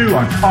 p.m. to 2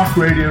 on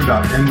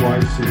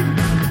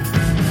talkradio.nyc.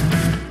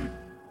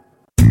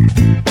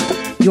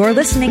 You're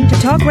listening to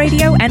Talk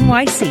Radio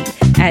NYC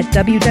at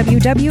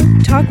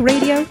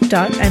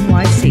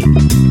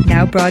www.talkradio.nyc.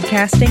 Now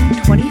broadcasting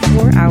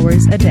 24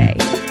 hours a day.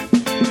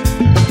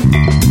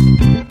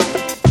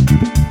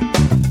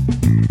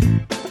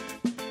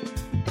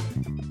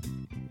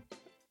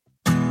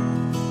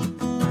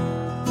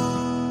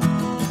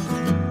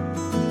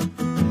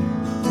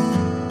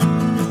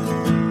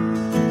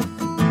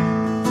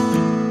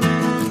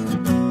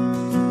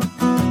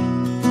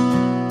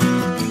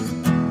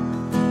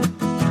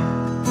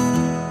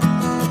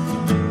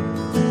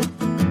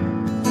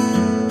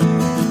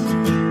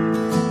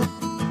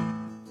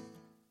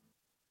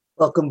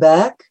 Welcome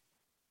back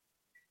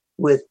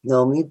with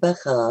Nomi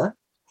Bachar,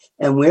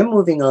 and we're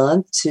moving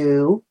on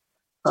to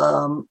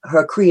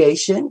her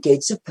creation,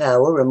 Gates of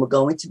Power, and we're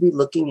going to be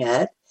looking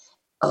at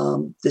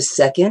the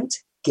second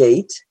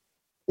gate,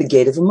 the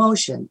Gate of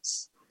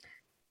Emotions.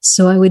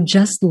 So I would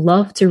just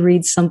love to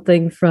read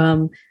something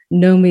from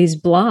Nomi's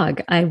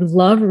blog. I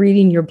love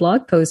reading your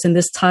blog posts, and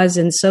this ties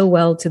in so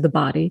well to the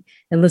body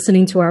and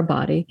listening to our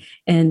body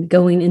and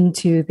going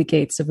into the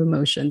gates of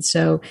emotion.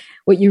 So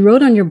what you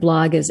wrote on your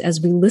blog is, as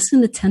we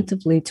listen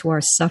attentively to our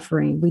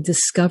suffering, we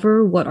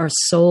discover what our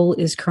soul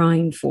is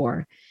crying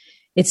for.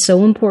 It's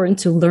so important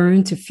to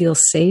learn to feel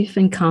safe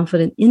and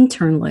confident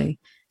internally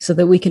so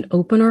that we can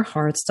open our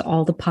hearts to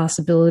all the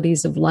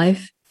possibilities of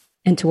life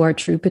and to our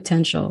true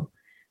potential.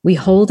 We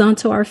hold on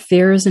to our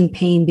fears and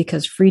pain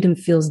because freedom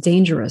feels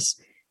dangerous.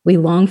 We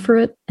long for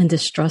it and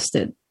distrust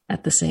it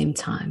at the same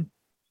time.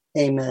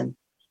 Amen.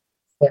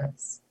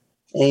 Yes.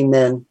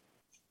 Amen.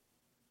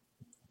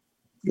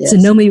 Yes. So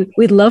Nomi,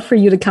 we'd love for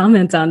you to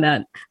comment on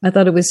that. I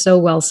thought it was so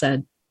well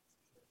said.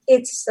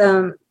 It's,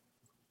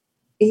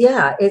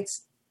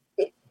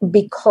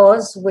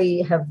 because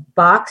we have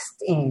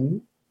boxed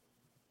in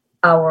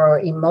our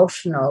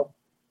emotional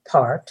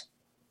part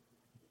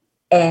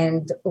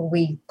and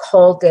we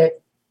called it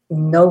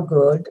no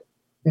good,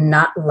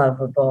 not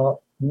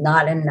lovable,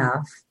 not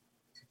enough.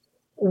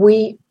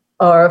 We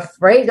are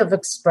afraid of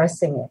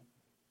expressing it.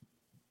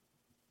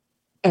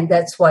 And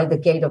that's why the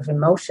gate of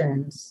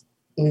emotions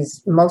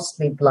is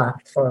mostly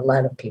blocked for a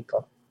lot of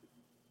people.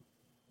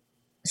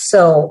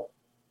 So,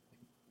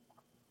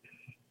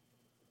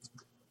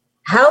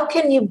 how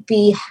can you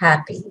be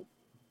happy?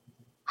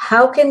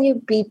 How can you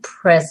be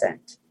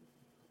present?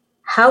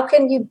 How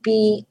can you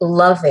be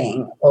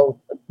loving or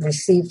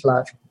receive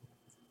love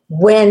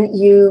when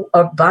you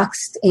are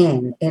boxed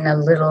in a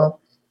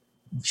little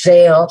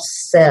jail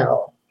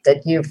cell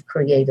that you've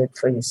created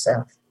for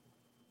yourself?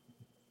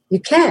 You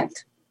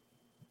can't.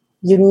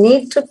 You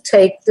need to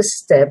take the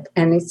step,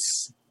 and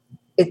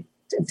it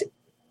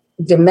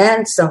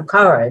demands some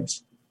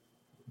courage,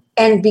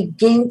 and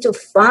begin to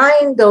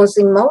find those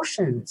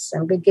emotions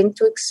and begin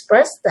to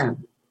express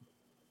them.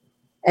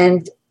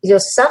 And your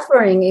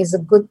suffering is a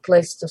good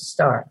place to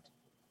start,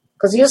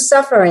 because you're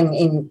suffering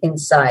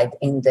inside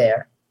in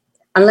there.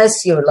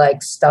 Unless you're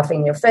like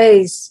stuffing your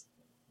face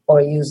or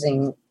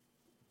using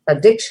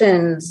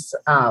addictions,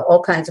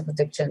 all kinds of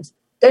addictions,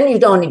 then you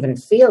don't even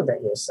feel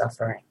that you're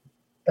suffering.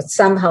 But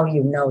somehow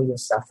you know you're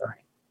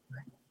suffering.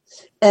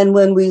 And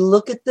when we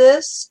look at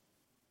this,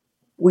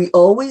 we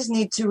always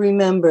need to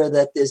remember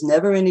that there's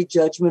never any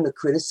judgment or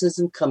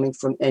criticism coming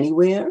from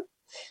anywhere,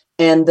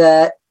 and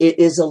that it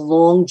is a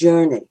long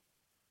journey.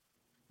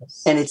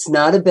 And it's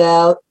not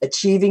about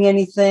achieving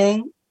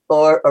anything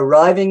or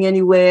arriving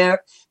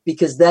anywhere,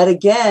 because that,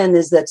 again,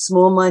 is that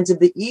small mind of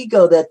the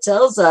ego that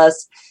tells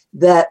us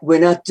that we're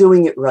not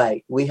doing it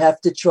right. We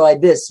have to try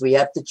this. We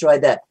have to try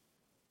that.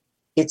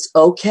 It's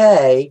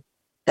okay,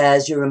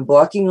 as you're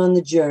embarking on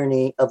the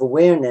journey of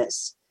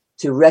awareness,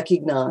 to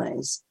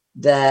recognize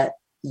that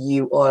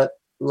you are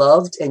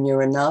loved and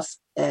you're enough,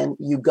 and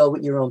you go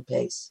at your own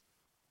pace.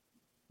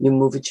 You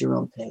move at your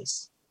own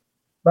pace.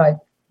 Right.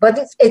 But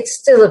it's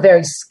still a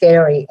very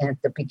scary at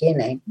the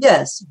beginning.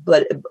 Yes,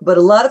 but a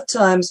lot of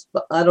times,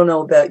 I don't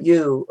know about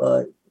you,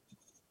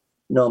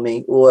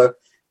 Nomi or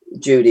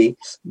Judy,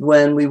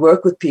 when we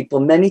work with people,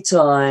 many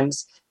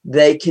times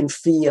they can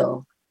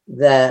feel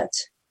that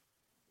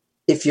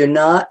if you're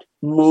not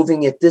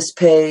moving at this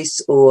pace,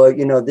 or,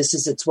 this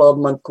is a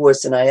 12-month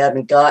course and I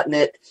haven't gotten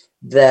it,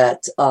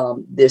 that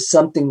there's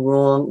something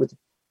wrong with it.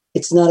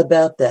 It's not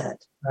about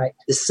that. Right.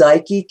 The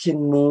psyche can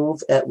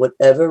move at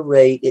whatever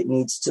rate it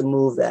needs to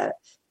move at,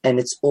 and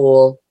it's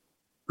all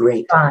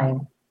great.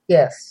 Fine.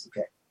 Yes.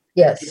 Okay.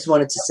 Yes. I just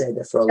wanted to say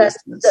that for our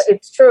listeners.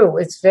 It's true.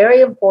 It's very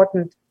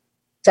important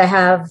to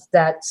have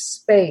that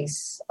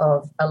space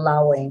of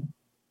allowing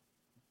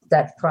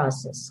that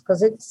process,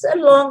 because it's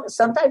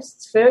sometimes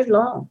it's very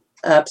long.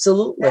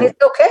 Absolutely. And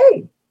it's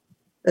okay.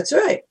 That's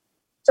right.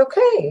 It's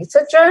okay. It's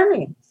a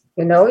journey.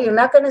 You're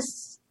not going to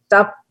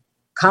stop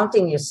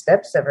counting your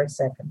steps every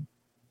second.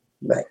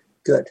 Right.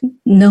 Good.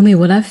 Nomi,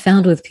 what I've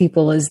found with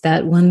people is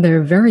that when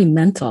they're very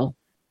mental,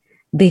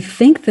 they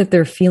think that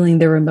they're feeling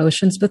their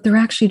emotions, but they're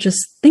actually just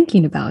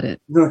thinking about it.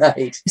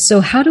 Right.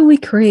 So how do we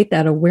create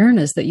that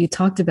awareness that you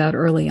talked about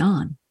early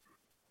on?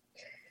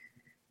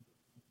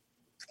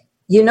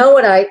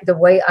 The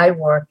way I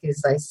work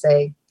is I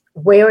say,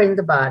 where in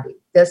the body?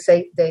 They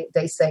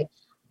say,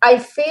 I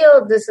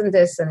feel this and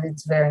this, and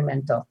it's very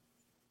mental.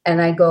 And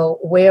I go,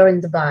 where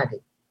in the body?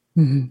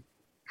 Mm-hmm.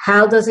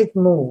 How does it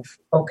move?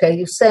 Okay,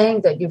 you're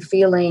saying that you're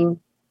feeling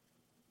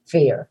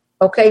fear.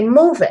 Okay,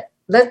 move it.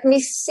 Let me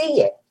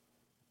see it.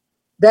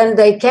 Then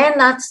they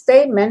cannot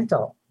stay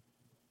mental.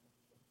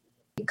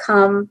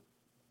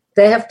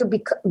 They have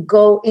to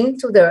go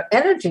into their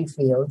energy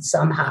field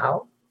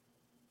somehow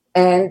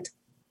and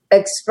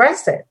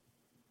express it.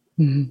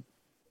 Mm-hmm.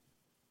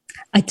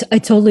 I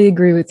totally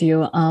agree with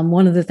you.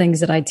 One of the things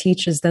that I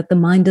teach is that the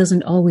mind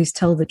doesn't always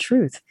tell the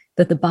truth,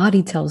 that the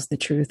body tells the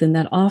truth, and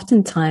that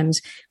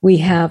oftentimes we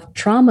have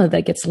trauma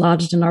that gets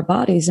lodged in our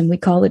bodies and we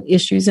call it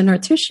issues in our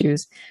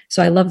tissues.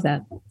 So I love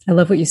that. I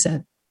love what you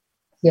said.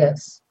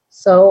 Yes.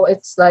 So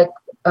it's like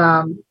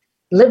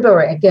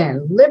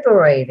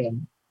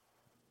liberating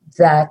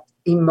that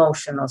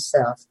emotional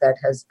self that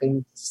has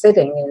been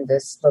sitting in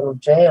this little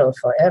jail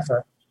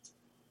forever.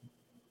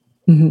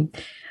 Mm-hmm.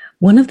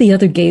 One of the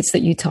other gates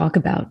that you talk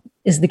about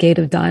is the gate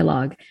of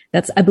dialogue.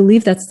 I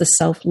believe that's the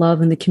self-love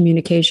and the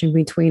communication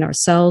between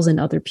ourselves and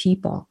other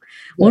people.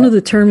 Yeah. One of the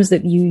terms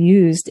that you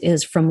used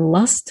is from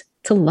lust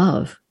to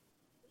love.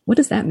 What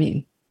does that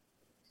mean?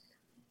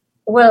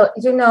 Well,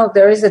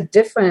 there is a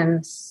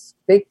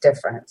big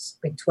difference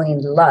between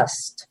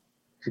lust.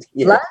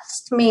 Yeah.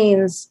 Lust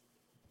means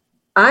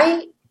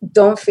I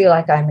don't feel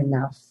like I'm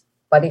enough,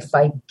 but if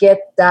I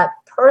get that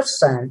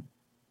person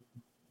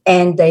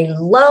and they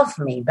love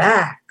me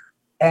back,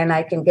 and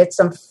I can get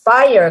some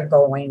fire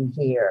going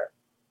here,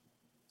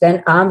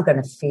 then I'm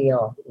going to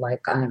feel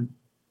like I'm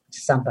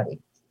somebody.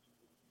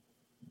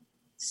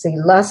 See,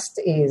 lust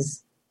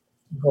is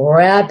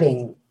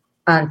grabbing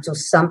onto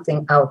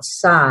something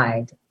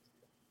outside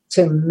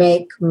to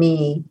make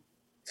me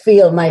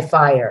feel my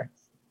fire.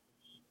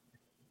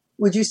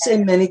 Would you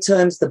say many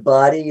times the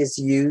body is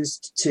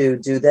used to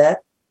do that?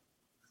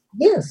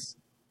 Yes.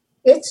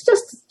 It's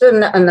just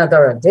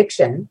another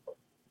addiction,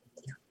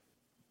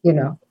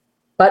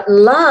 But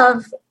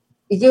love,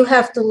 you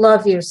have to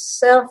love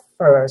yourself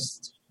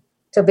first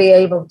to be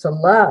able to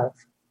love.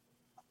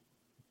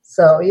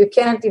 So you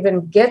can't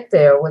even get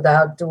there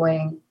without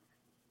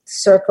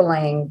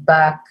circling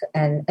back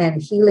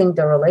and healing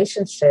the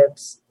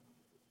relationships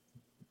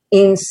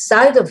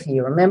inside of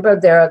you. Remember,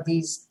 there are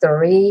these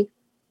 3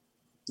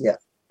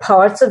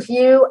 parts of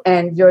you,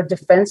 and your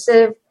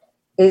defensive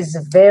is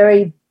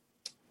very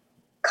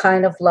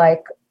kind of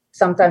like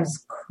sometimes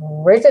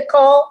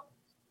critical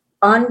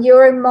on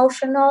your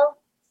emotional,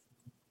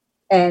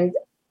 and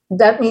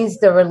that means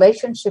the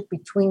relationship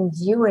between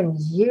you and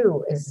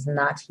you is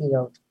not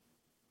healed.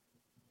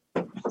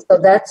 So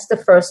that's the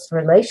first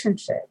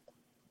relationship.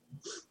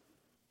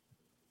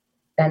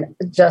 And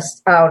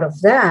just out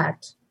of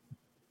that,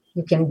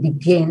 you can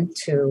begin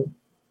to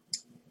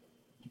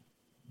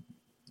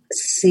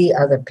see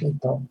other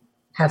people,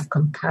 have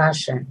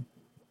compassion.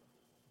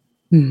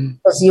 Mm-hmm.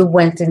 Because you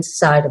went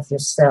inside of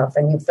yourself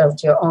and you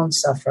felt your own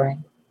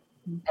suffering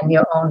and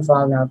your own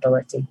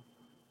vulnerability,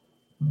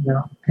 and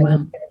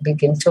you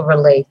begin to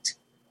relate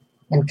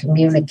and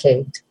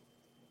communicate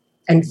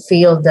and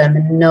feel them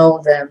and know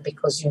them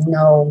because you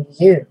know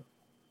you.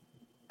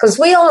 Because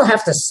we all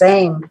have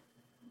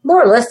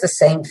more or less the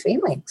same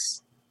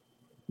feelings.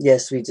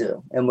 Yes, we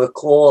do. And we're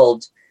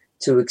called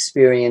to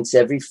experience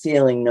every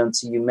feeling known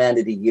to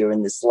humanity here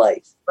in this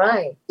life.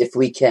 Right. If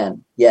we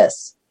can.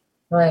 Yes.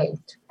 Right.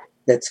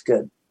 That's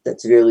good.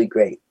 That's really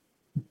great.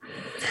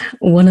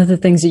 One of the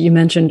things that you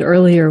mentioned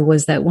earlier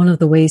was that one of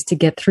the ways to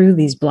get through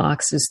these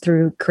blocks is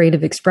through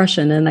creative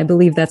expression. And I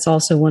believe that's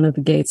also one of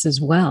the gates as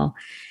well.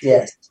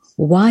 Yes.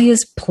 Why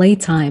is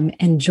playtime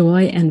and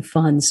joy and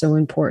fun so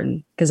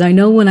important? Because I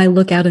know when I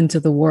look out into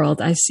the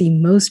world, I see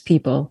most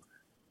people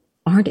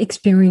aren't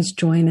experiencing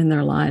joy in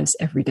their lives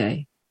every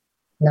day.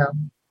 No.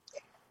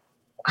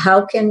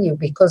 How can you?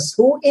 Because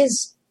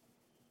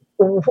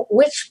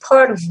which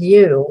part of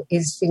you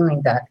is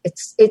feeling that?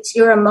 It's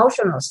your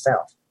emotional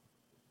self.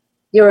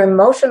 Your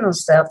emotional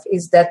self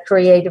is that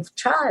creative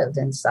child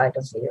inside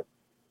of you.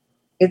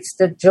 It's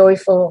the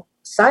joyful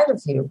side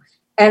of you.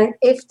 And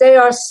if they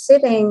are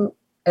sitting,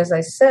 as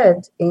I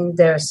said, in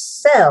their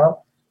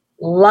cell,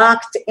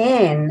 locked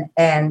in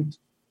and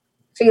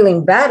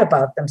feeling bad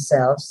about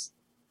themselves,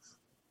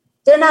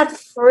 they're not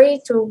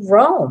free to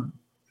roam,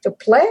 to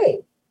play,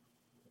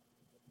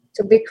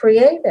 to be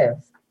creative.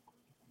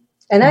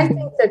 And I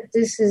think that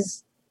this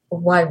is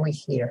why we're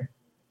here.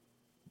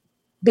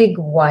 Big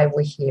why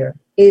we're here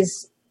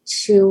is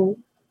to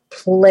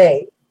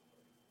play,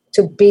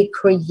 to be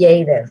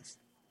creative,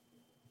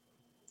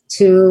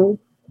 to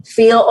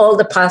feel all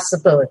the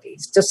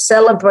possibilities, to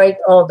celebrate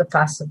all the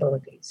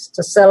possibilities,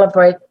 to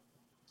celebrate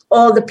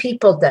all the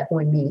people that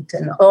we meet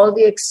and all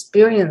the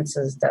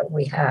experiences that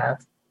we have,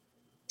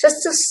 just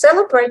to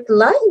celebrate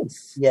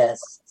life. Yes,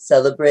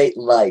 celebrate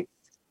life.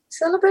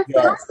 Celebrate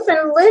life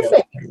and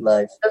living.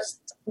 Life.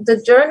 Just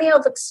the journey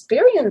of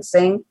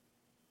experiencing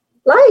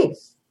life.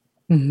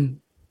 Mm-hmm.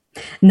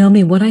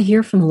 Nomi, what I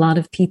hear from a lot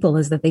of people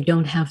is that they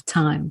don't have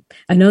time.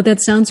 I know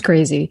that sounds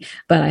crazy,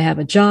 but I have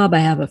a job, I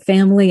have a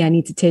family, I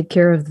need to take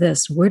care of this.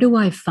 Where do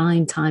I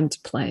find time to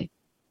play?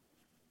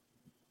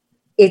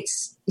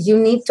 You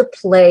need to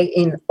play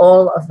in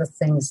all of the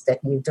things that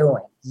you're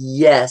doing.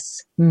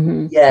 Yes.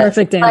 Mm-hmm. Yes.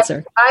 Perfect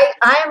answer.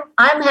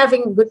 I'm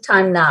having a good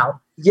time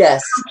now.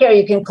 Yes. I don't care.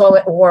 You can call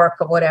it work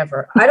or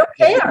whatever. I don't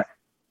care.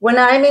 When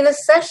I'm in a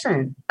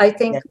session, I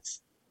think,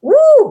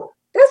 woo,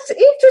 that's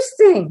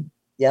interesting.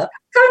 Yeah.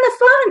 Kind of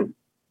fun.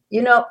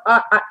 You know,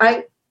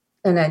 I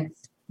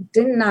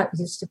did not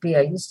used to be.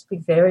 I used to be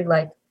very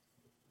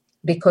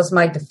because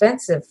my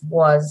defensive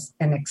was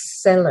an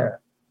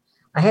exceller.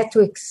 I had to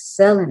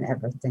excel in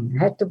everything.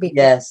 I had to be.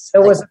 Yes.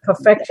 There was a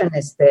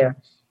perfectionist there.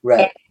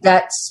 Right. And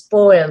that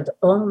spoiled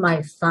all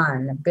my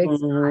fun, big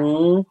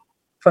time,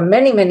 for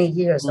many, many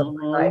years of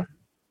my life.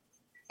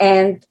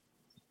 And,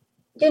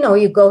 you know,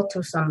 you go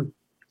through some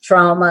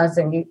traumas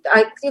and you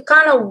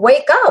kind of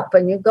wake up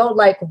and you go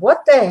like, what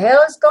the hell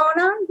is going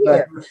on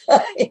here?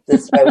 Right.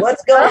 That's right.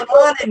 What's going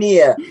on in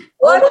here?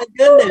 What oh my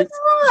goodness.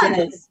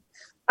 Yes.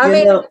 I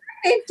mean, you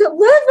need to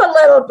live a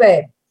little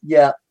bit.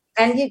 Yeah.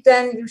 And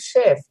then you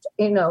shift,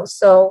 you know.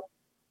 So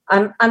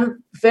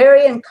I'm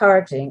very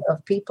encouraging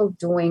of people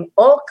doing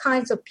all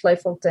kinds of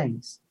playful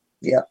things.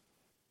 Yeah.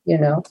 You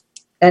know.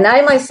 And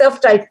I myself,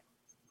 I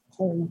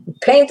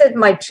painted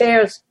my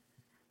chairs,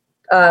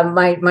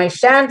 my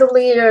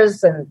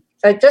chandeliers, and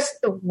I just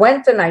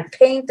went and I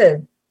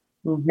painted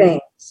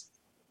things.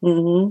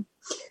 Mm-hmm.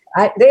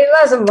 They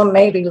doesn't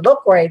maybe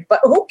look great, but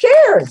who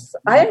cares?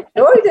 I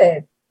enjoyed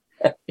it.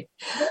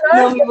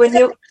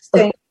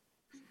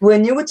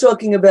 When you were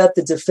talking about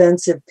the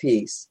defensive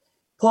piece,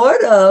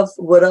 part of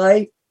what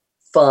I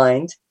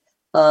find,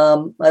 I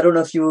don't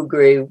know if you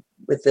agree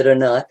with it or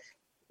not,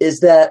 is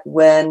that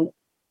when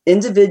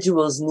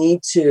individuals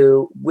need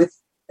to,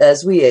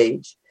 as we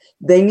age,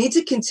 they need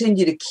to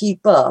continue to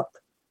keep up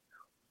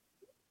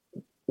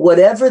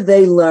whatever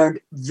they learned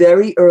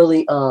very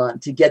early on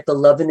to get the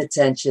love and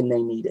attention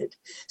they needed.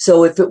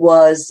 So if it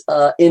was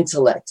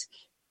intellect,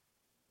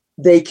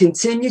 they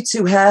continue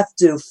to have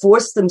to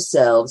force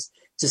themselves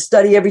to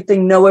study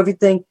everything, know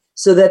everything,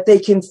 so that they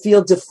can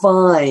feel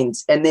defined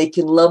and they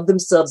can love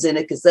themselves in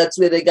it, because that's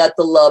where they got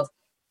the love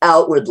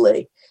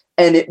outwardly.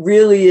 And it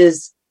really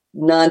is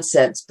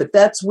nonsense, but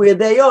that's where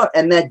they are.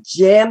 And that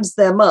jams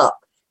them up.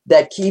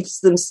 That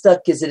keeps them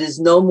stuck because it is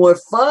no more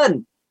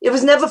fun. It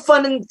was never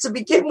fun to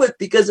begin with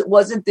because it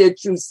wasn't their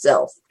true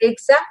self.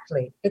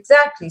 Exactly.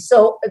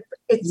 So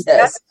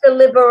that's the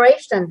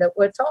liberation that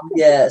we're talking about.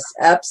 Yes,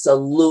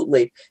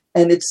 absolutely.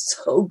 And it's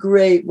so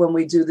great when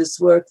we do this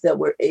work that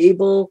we're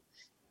able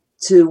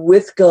to,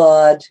 with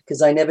God,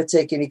 because I never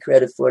take any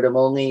credit for it. I'm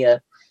only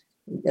a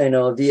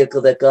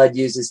vehicle that God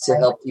uses to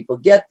help people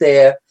get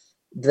there,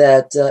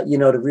 that, to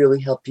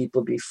really help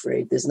people be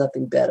free. There's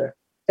nothing better.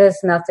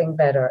 There's nothing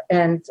better.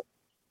 And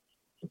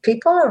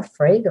people are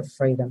afraid of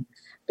freedom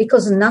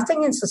because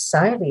nothing in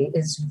society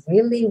is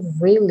really,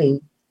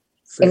 really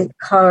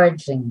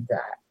encouraging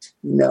that.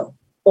 No.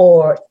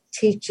 Or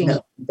teaching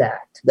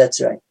that.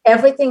 That's right.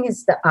 Everything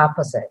is the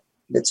opposite.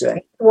 That's right.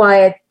 Be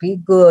quiet, be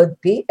good,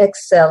 be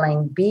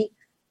excelling, be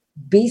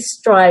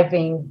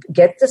striving,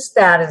 get the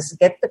status,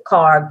 get the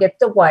car, get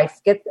the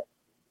wife,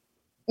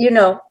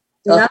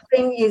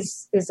 Nothing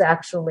is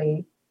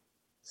actually,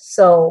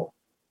 so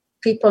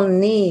people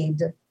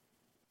need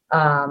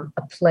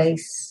a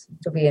place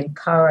to be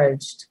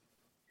encouraged.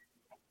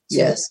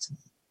 Yes.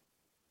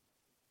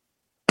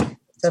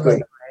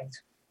 Great.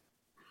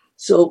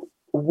 So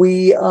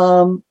we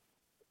have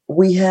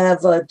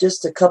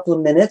just a couple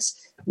of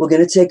minutes. We're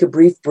going to take a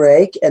brief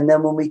break, and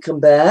then when we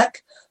come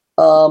back,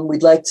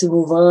 we'd like to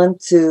move on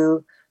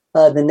to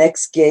the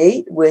next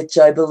gate, which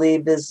I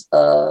believe is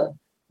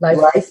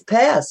life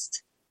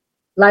past.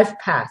 Life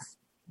path.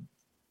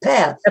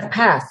 Path. The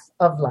path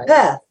of life.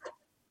 Path.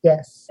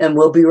 Yes. And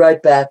we'll be right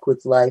back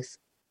with Life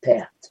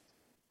Path.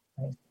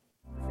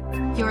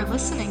 You're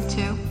listening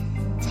to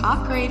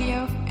Talk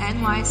Radio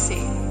NYC.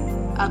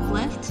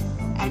 Uplift,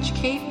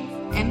 educate,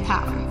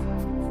 empower.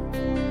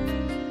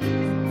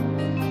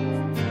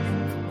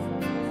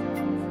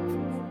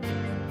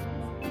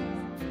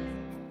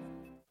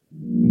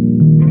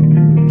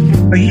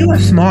 Are you a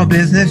small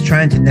business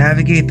trying to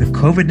navigate the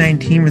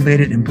COVID-19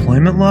 related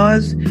employment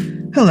laws?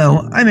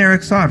 Hello, I'm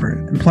Eric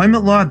Sauver,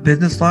 employment law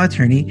business law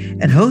attorney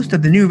and host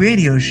of the new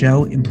radio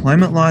show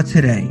Employment Law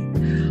Today.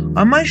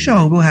 On my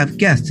show, we'll have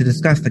guests to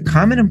discuss the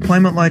common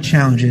employment law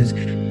challenges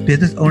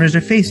business owners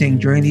are facing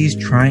during these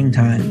trying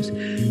times.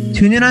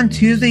 Tune in on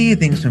Tuesday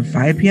evenings from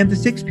 5 p.m. to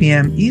 6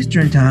 p.m.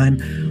 Eastern Time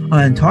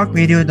on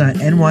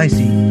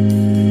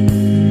talkradio.nyc.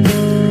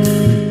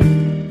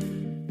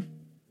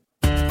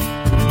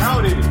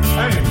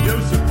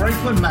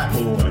 Franklin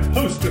McElroy,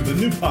 host of the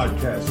new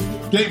podcast,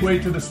 Gateway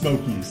to the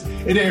Smokies.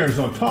 It airs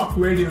on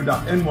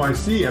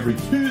talkradio.nyc every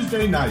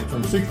Tuesday night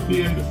from 6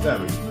 p.m. to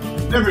 7.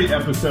 Every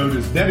episode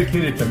is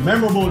dedicated to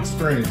memorable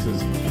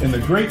experiences in the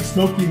Great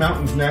Smoky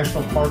Mountains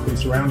National Park and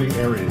surrounding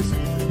areas.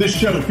 This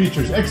show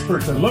features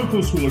experts and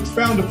locals who will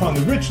expound upon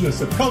the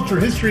richness of culture,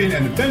 history,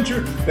 and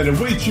adventure that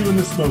awaits you in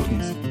the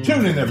Smokies.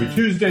 Tune in every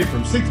Tuesday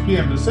from 6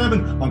 p.m. to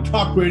 7 on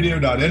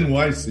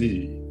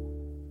talkradio.nyc.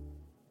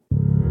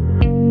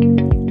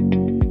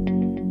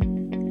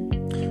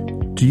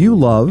 Do you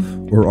love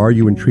or are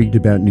you intrigued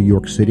about New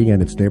York City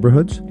and its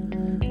neighborhoods?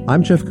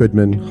 I'm Jeff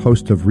Goodman,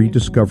 host of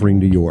Rediscovering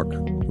New York,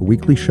 a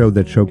weekly show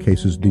that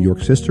showcases New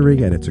York's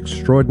history and its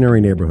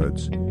extraordinary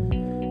neighborhoods.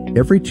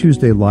 Every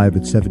Tuesday live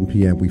at 7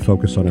 p.m., we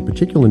focus on a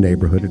particular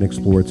neighborhood and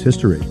explore its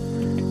history,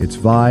 its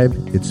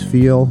vibe, its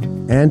feel,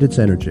 and its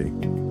energy.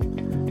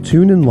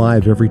 Tune in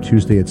live every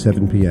Tuesday at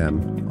 7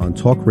 p.m. on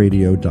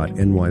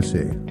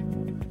talkradio.nyc.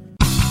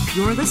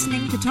 You're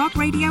listening to Talk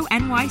Radio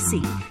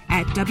NYC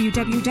at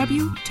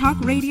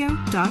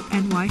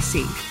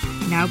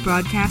www.talkradio.nyc. Now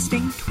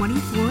broadcasting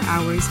 24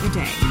 hours a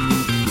day.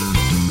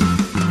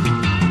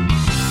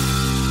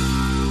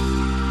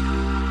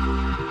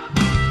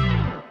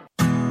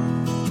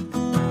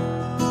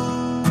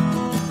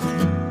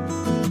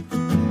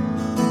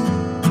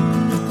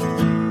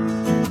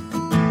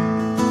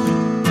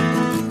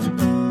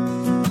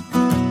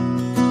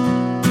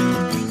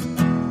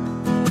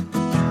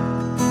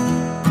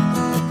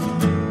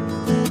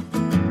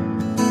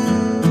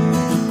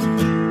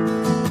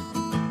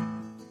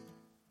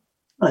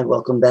 Hi,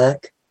 welcome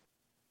back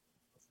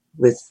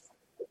with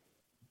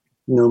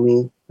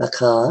Nomi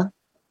Bakar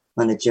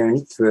on a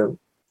journey through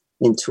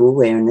into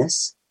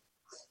awareness.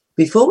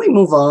 Before we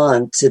move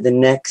on to the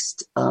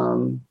next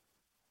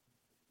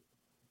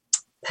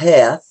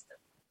path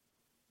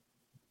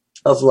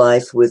of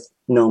life with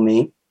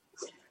Nomi,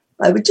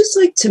 I would just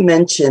like to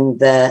mention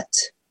that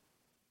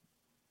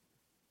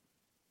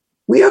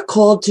we are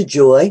called to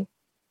joy,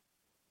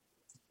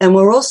 and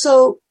we're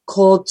also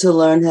called to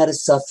learn how to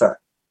suffer.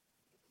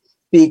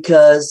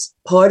 Because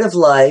part of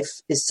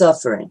life is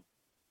suffering.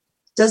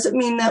 Doesn't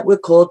mean that we're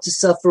called to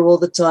suffer all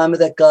the time or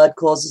that God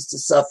calls us to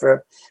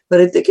suffer.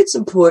 But I think it's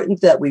important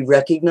that we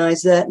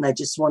recognize that. And I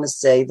just want to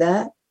say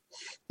that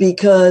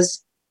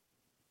because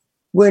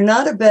we're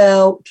not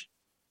about,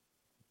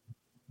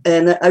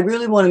 and I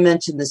really want to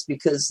mention this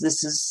because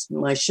this is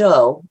my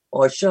show,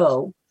 our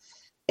show,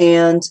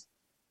 and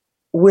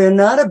we're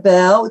not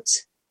about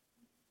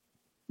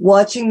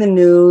watching the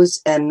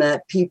news and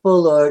that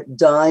people are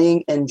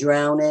dying and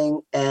drowning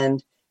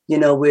and,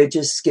 we're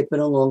just skipping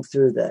along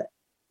through that.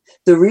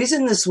 The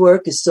reason this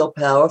work is so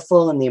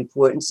powerful and the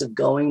importance of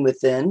going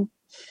within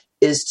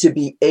is to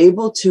be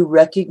able to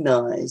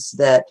recognize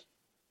that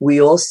we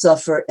all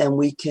suffer and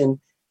we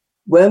can,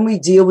 when we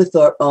deal with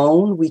our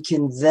own, we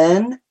can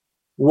then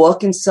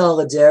walk in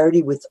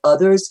solidarity with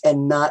others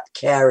and not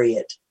carry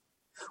it.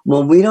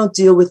 When we don't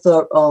deal with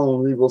our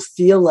own, we will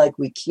feel like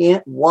we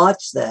can't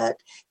watch that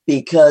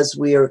because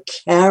we are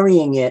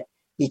carrying it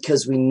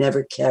because we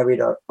never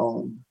carried our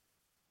own.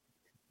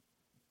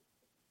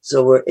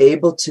 So we're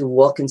able to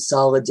walk in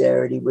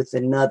solidarity with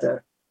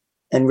another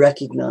and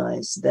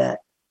recognize that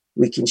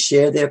we can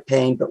share their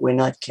pain, but we're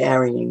not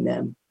carrying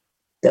them,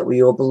 that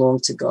we all belong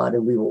to God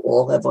and we will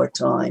all have our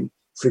time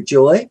for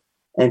joy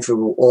and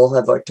we'll all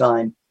have our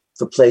time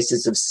for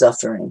places of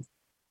suffering.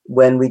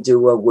 When we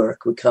do our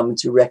work, we come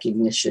into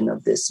recognition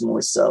of this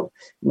more so.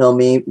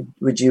 Nomi,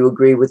 would you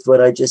agree with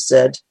what I just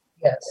said?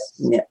 Yes.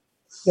 Yeah.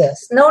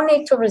 Yes. No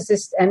need to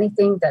resist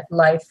anything that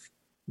life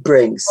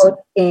brings put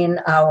in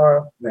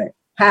our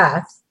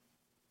path.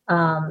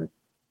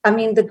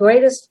 The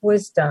greatest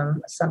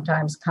wisdom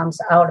sometimes comes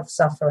out of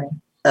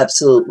suffering.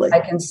 Absolutely. I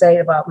can say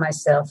about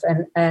myself,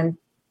 and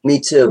me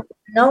too.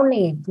 No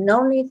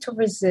need to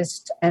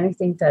resist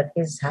anything that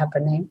is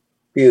happening.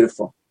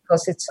 Beautiful.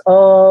 Because it's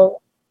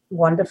all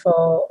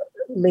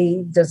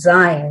wonderfully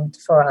designed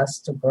for us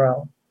to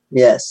grow.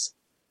 Yes,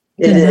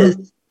 it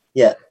is.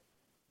 Yeah.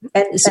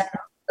 And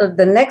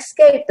the next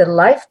gate, the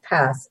life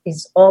path,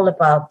 is all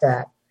about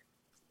that.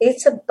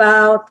 It's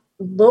about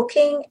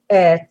looking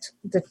at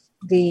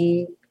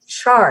the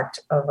chart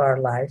of our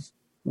life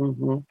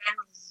and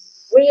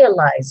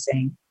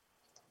realizing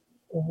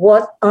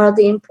what are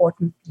the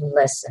important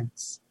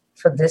lessons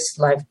for this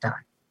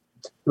lifetime.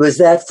 Was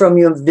that from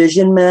your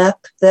vision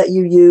map that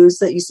you used,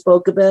 that you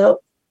spoke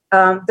about?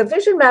 The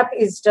vision map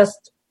is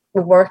just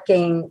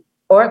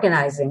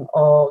organizing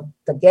all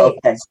the gates.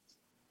 Okay.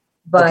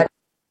 But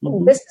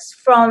this is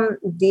from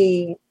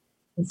the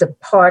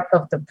part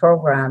of the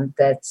program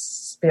that's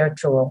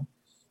spiritual.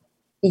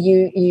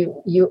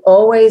 I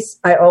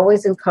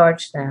always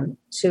encourage them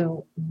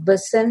to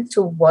listen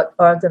to what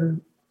are the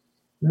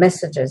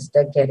messages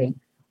they're getting.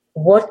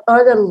 What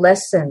are the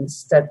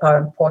lessons that are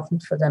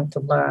important for them to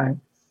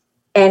learn?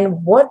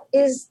 And what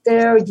is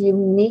their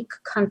unique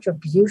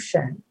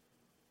contribution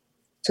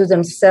to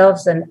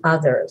themselves and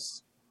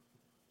others?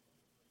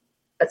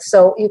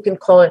 So you can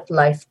call it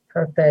life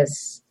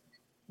purpose,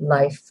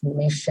 life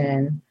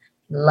mission,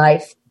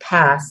 life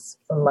path,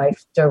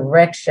 life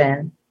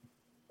direction.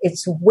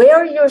 It's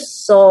where your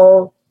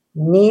soul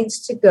needs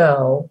to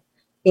go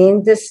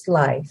in this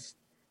life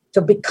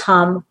to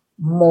become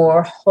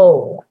more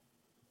whole.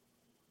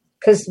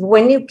 Because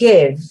when you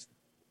give,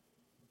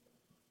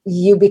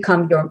 you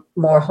become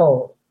more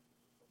whole.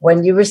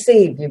 When you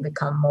receive, you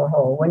become more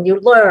whole. When you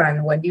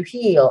learn, when you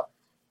heal,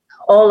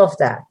 all of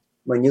that.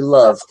 When you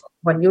love.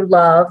 When you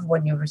love,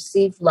 when you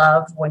receive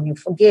love, when you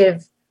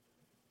forgive,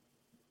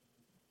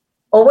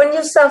 or when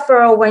you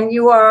suffer, or when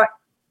you are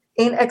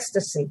in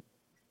ecstasy.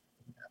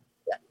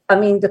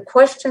 The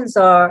questions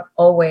are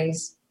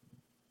always,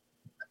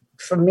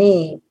 for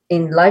me,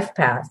 in life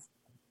path,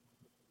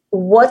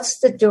 what's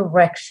the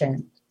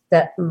direction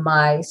that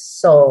my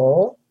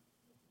soul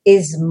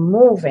is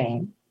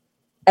moving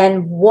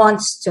and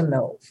wants to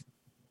move?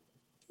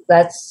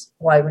 That's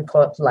why we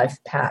call it life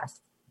path.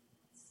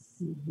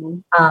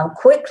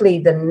 Quickly,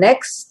 the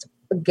next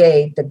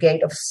gate, the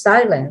gate of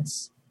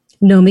silence.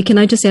 Nomi, can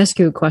I just ask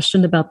you a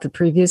question about the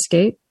previous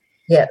gate?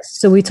 Yes.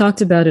 So we talked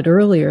about it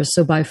earlier.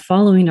 So by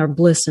following our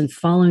bliss and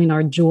following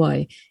our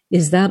joy,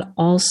 is that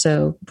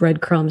also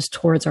breadcrumbs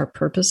towards our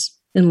purpose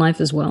in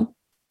life as well?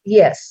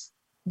 Yes,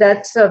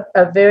 that's a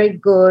very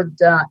good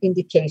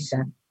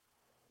indication.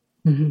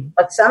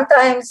 But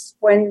sometimes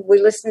when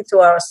we listen to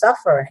our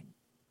suffering,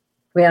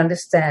 we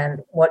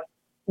understand what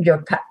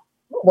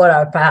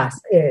our path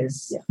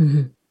is.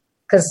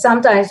 Because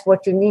sometimes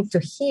what you need to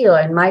heal,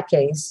 in my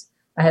case,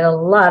 I had a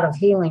lot of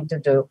healing to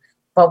do,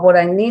 but what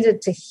I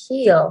needed to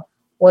heal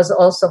was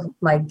also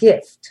my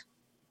gift.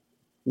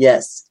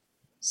 Yes.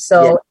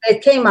 So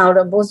it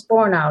was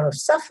born out of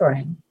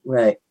suffering.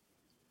 Right.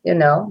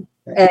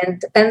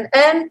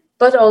 And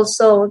but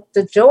also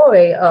the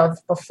joy of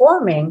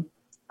performing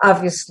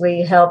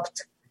obviously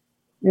helped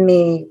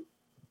me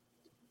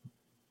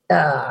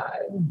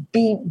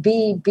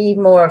be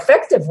more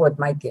effective with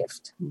my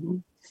gift.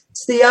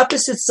 It's the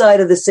opposite side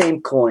of the same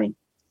coin.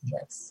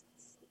 Yes.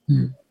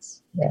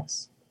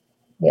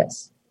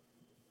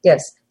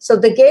 Yes. So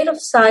the gate of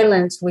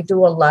silence, we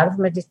do a lot of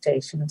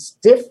meditations,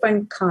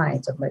 different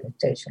kinds of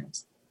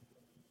meditations,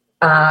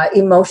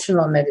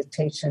 emotional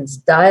meditations,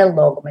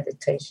 dialogue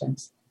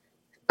meditations,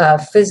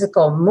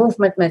 physical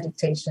movement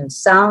meditations,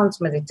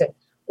 sounds meditation.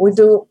 We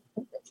do,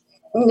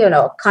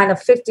 kind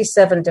of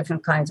 57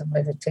 different kinds of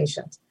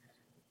meditations.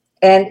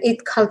 And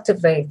it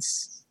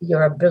cultivates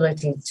your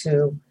ability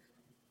to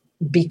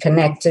be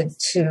connected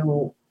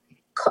to,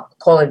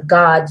 call it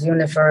God,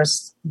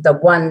 universe, the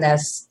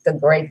oneness, the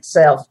great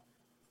self,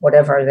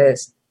 whatever it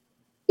is.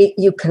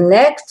 You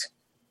connect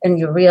and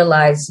you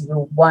realize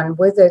you're one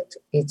with it.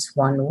 It's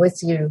one with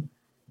you.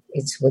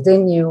 It's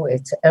within you.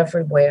 It's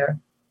everywhere.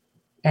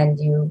 And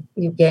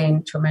you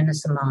gain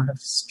tremendous amount of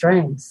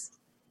strength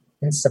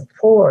and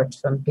support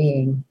from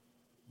being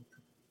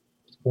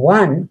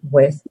one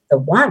with the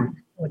one.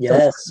 With the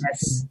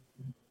oneness.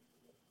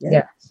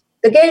 Yeah.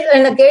 The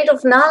gate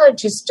of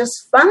knowledge is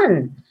just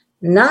fun.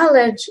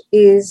 Knowledge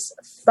is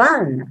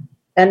fun.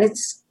 And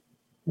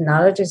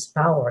knowledge is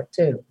power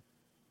too.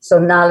 So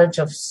knowledge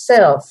of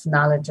self,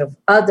 knowledge of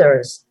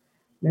others,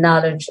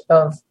 knowledge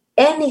of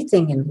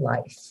anything in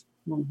life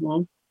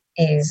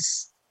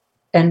is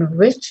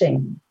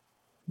enriching,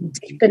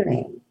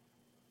 deepening.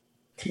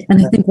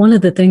 And I think one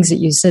of the things that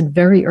you said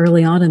very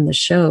early on in the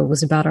show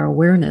was about our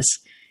awareness,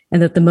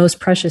 and that the most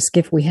precious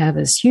gift we have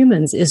as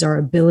humans is our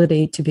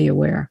ability to be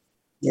aware.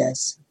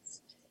 Yes.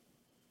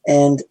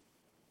 And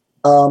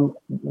I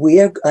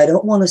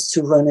don't want us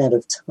to run out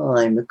of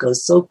time. It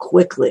goes so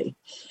quickly.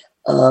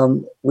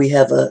 We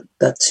have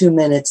about 2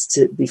 minutes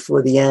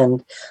before the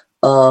end.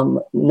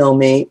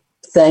 Nomi,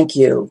 thank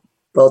you,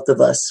 both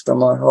of us,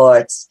 from our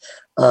hearts,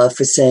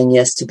 for saying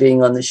yes to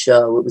being on the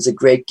show. It was a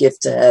great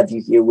gift to have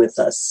you here with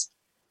us.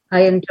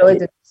 I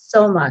enjoyed it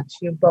so much.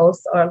 You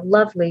both are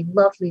lovely,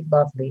 lovely,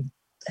 lovely.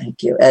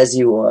 Thank you, as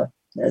you are,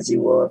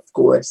 of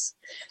course.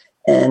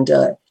 And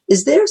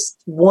is there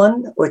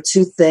one or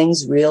two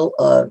things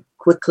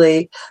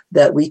quickly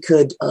that we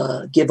could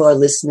give our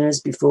listeners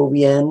before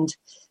we end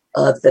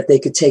that they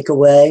could take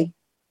away?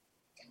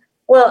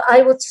 Well,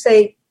 I would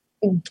say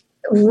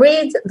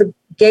read The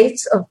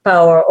Gates of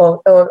Power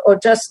or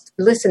just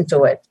listen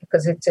to it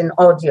because it's in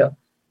audio.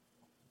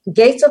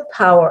 Gates of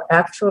Power,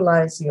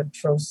 Actualize Your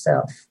True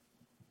Self.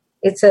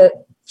 It's a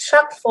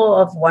chock full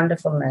of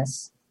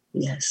wonderfulness.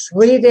 Yes.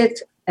 Read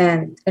it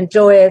and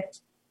enjoy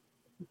it.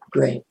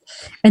 Great.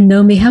 And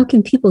Nomi, how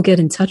can people get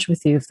in touch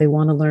with you if they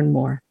want to learn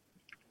more?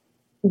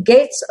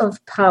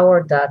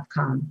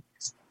 gatesofpower.com.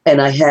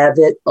 And I have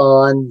it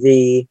on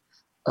the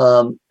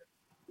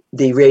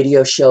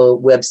radio show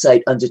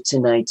website under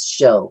tonight's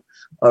show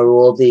are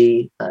all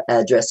the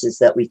addresses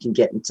that we can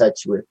get in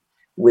touch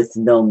with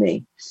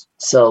Nomi.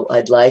 So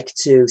I'd like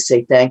to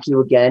say thank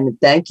you again.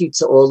 And thank you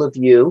to all of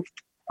you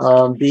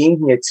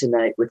being here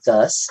tonight with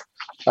us.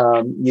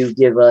 You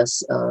give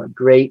us a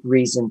great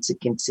reason to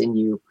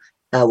continue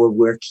our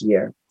work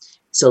here.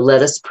 So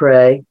let us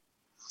pray.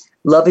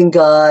 Loving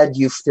God,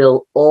 you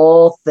fill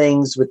all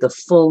things with a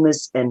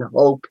fullness and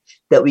hope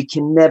that we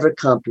can never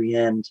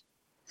comprehend.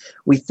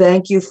 We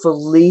thank you for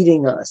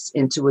leading us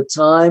into a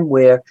time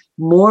where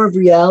more of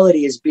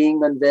reality is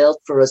being unveiled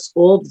for us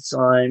all the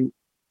time,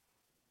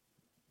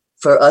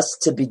 for us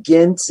to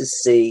begin to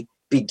see.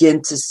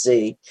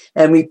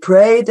 And we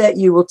pray that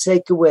you will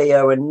take away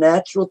our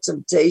natural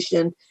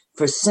temptation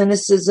for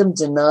cynicism,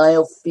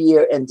 denial,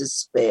 fear, and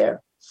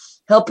despair.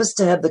 Help us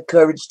to have the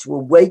courage to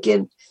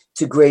awaken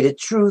to greater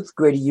truth,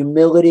 greater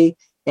humility,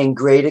 and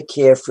greater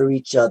care for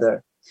each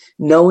other.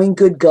 Knowing,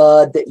 good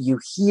God, that you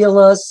heal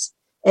us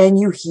and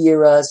you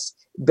hear us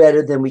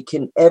better than we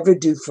can ever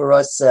do for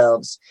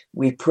ourselves.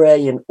 We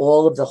pray in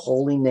all of the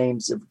holy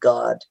names of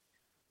God.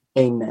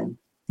 Amen.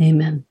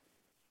 Amen.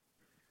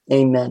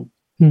 Amen.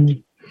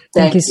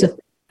 Thank you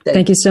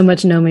so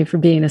much, Nomi, for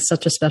being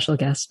such a special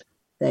guest.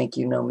 Thank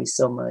you, Nomi,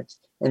 so much.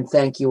 And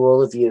thank you,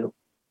 all of you,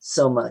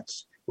 so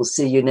much. We'll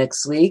see you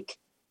next week.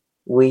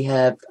 We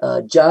have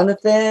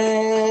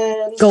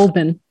Jonathan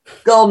Goldman.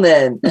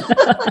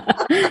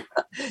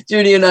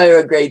 Judy and I are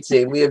a great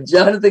team. We have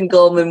Jonathan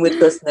Goldman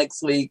with us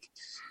next week,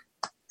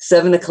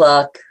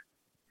 7:00.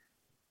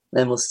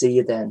 And we'll see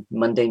you then,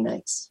 Monday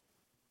nights.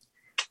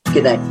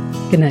 Good night.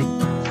 Good night.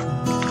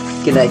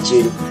 Good night,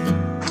 Judy.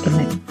 Good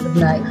night. Good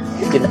night.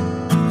 Good night.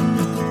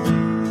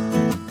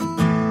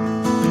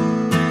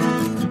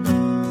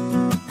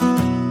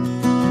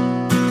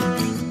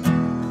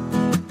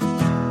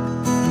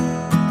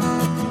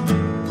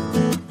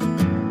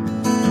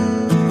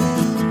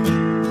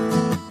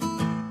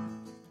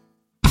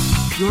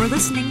 You're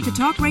listening to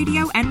Talk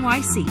Radio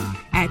NYC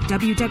at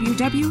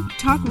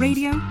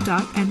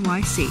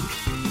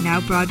www.talkradio.nyc.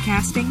 Now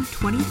broadcasting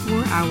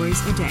 24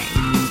 hours a day.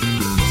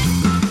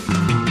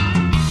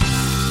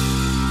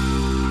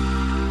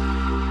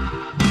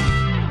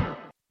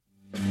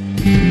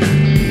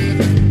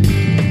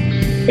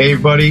 Hey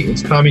everybody,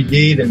 it's Tommy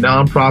D, the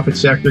nonprofit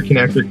sector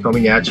connector,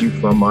 coming at you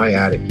from my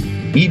attic.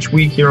 Each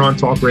week here on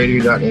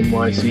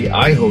talkradio.nyc,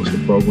 I host the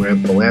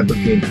program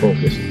Philanthropy in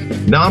Focus.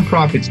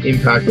 Nonprofits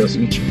impact us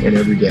each and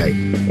every day,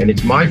 and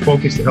it's my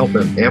focus to help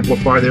them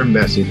amplify their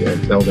message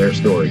and tell their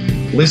story.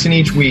 Listen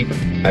each week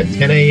at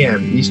 10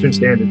 a.m. Eastern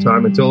Standard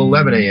Time until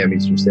 11 a.m.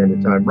 Eastern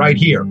Standard Time right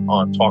here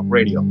on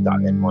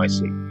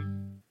talkradio.nyc.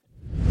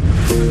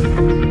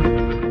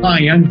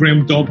 Hi, I'm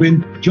Graham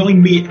Dobbin.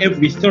 Join me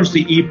every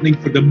Thursday evening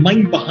for the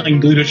Mind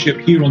Behind Leadership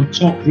here on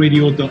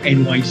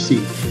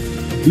talkradio.nyc.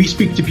 We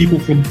speak to people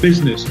from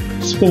business,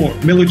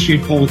 sport, military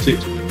and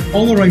politics,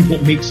 all around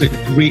what makes a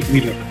great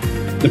leader.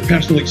 The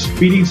personal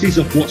experiences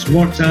of what's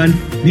worked and,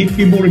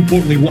 maybe more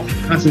importantly, what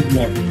hasn't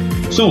worked.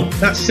 So,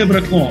 that's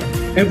 7:00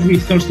 every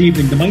Thursday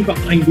evening, the Mind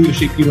Behind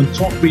Leadership here on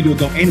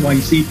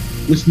talkradio.nyc.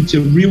 Listen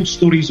to real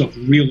stories of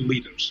real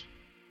leaders.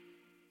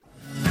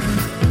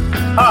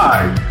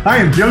 Hi, I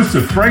am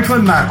Joseph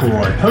Franklin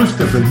McElroy, host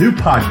of the new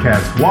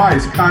podcast,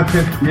 Wise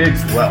Content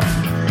Creates Wealth.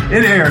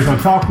 It airs on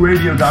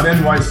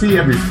talkradio.nyc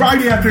every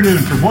Friday afternoon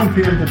from 1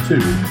 p.m. to 2.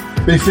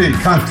 They say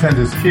content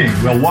is king.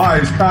 Well,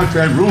 wise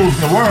content rules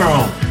the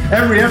world.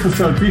 Every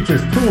episode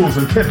features tools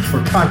and tips for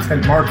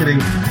content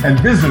marketing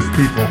and business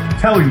people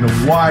telling the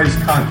wise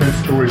content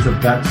stories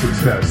of that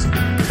success.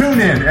 Tune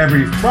in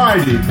every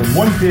Friday from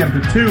 1 p.m. to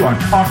 2 on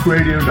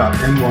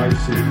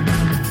talkradio.nyc.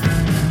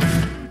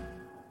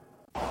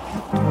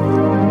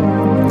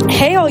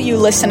 Hey, all you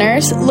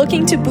listeners,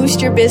 looking to boost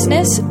your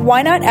business?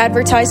 Why not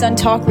advertise on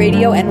Talk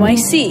Radio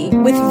NYC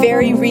with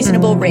very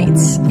reasonable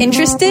rates?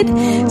 Interested?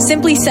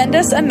 Simply send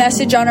us a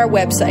message on our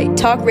website,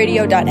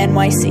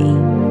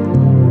 talkradio.nyc.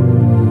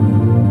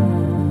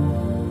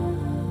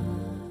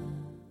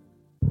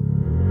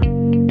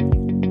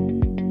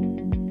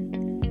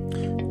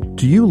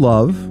 Do you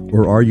love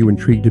or are you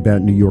intrigued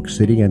about New York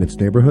City and its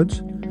neighborhoods?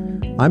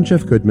 I'm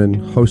Jeff Goodman,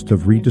 host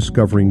of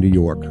Rediscovering New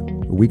York,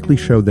 a weekly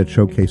show that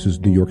showcases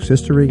New York's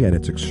history and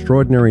its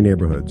extraordinary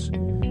neighborhoods.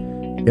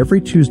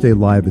 Every Tuesday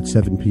live at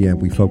 7 p.m.,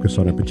 we focus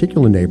on a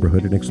particular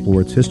neighborhood and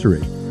explore its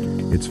history,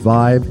 its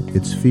vibe,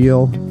 its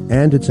feel,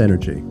 and its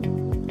energy.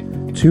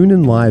 Tune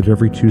in live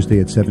every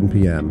Tuesday at 7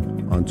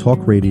 p.m. on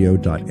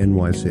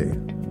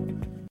talkradio.nyc.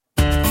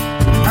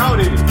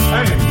 Howdy,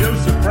 I am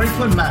Joseph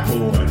Franklin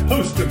McElroy,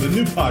 host of the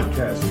new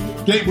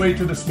podcast, Gateway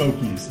to the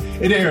Smokies.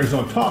 It airs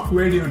on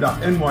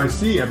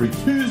talkradio.nyc every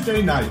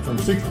Tuesday night from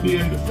 6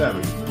 p.m. to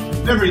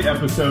 7. Every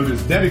episode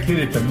is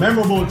dedicated to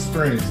memorable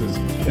experiences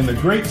in the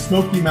Great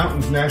Smoky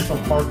Mountains National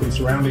Park and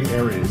surrounding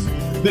areas.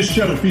 This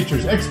show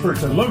features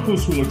experts and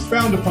locals who will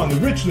expound upon the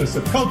richness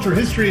of culture,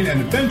 history,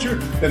 and adventure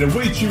that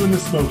awaits you in the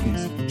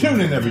Smokies.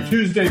 Tune in every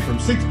Tuesday from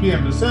 6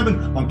 p.m. to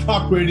 7 on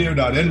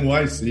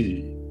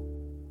talkradio.nyc.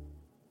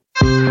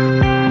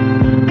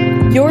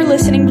 You're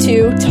listening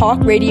to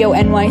Talk Radio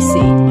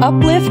NYC.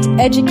 Uplift,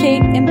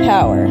 educate,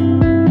 empower.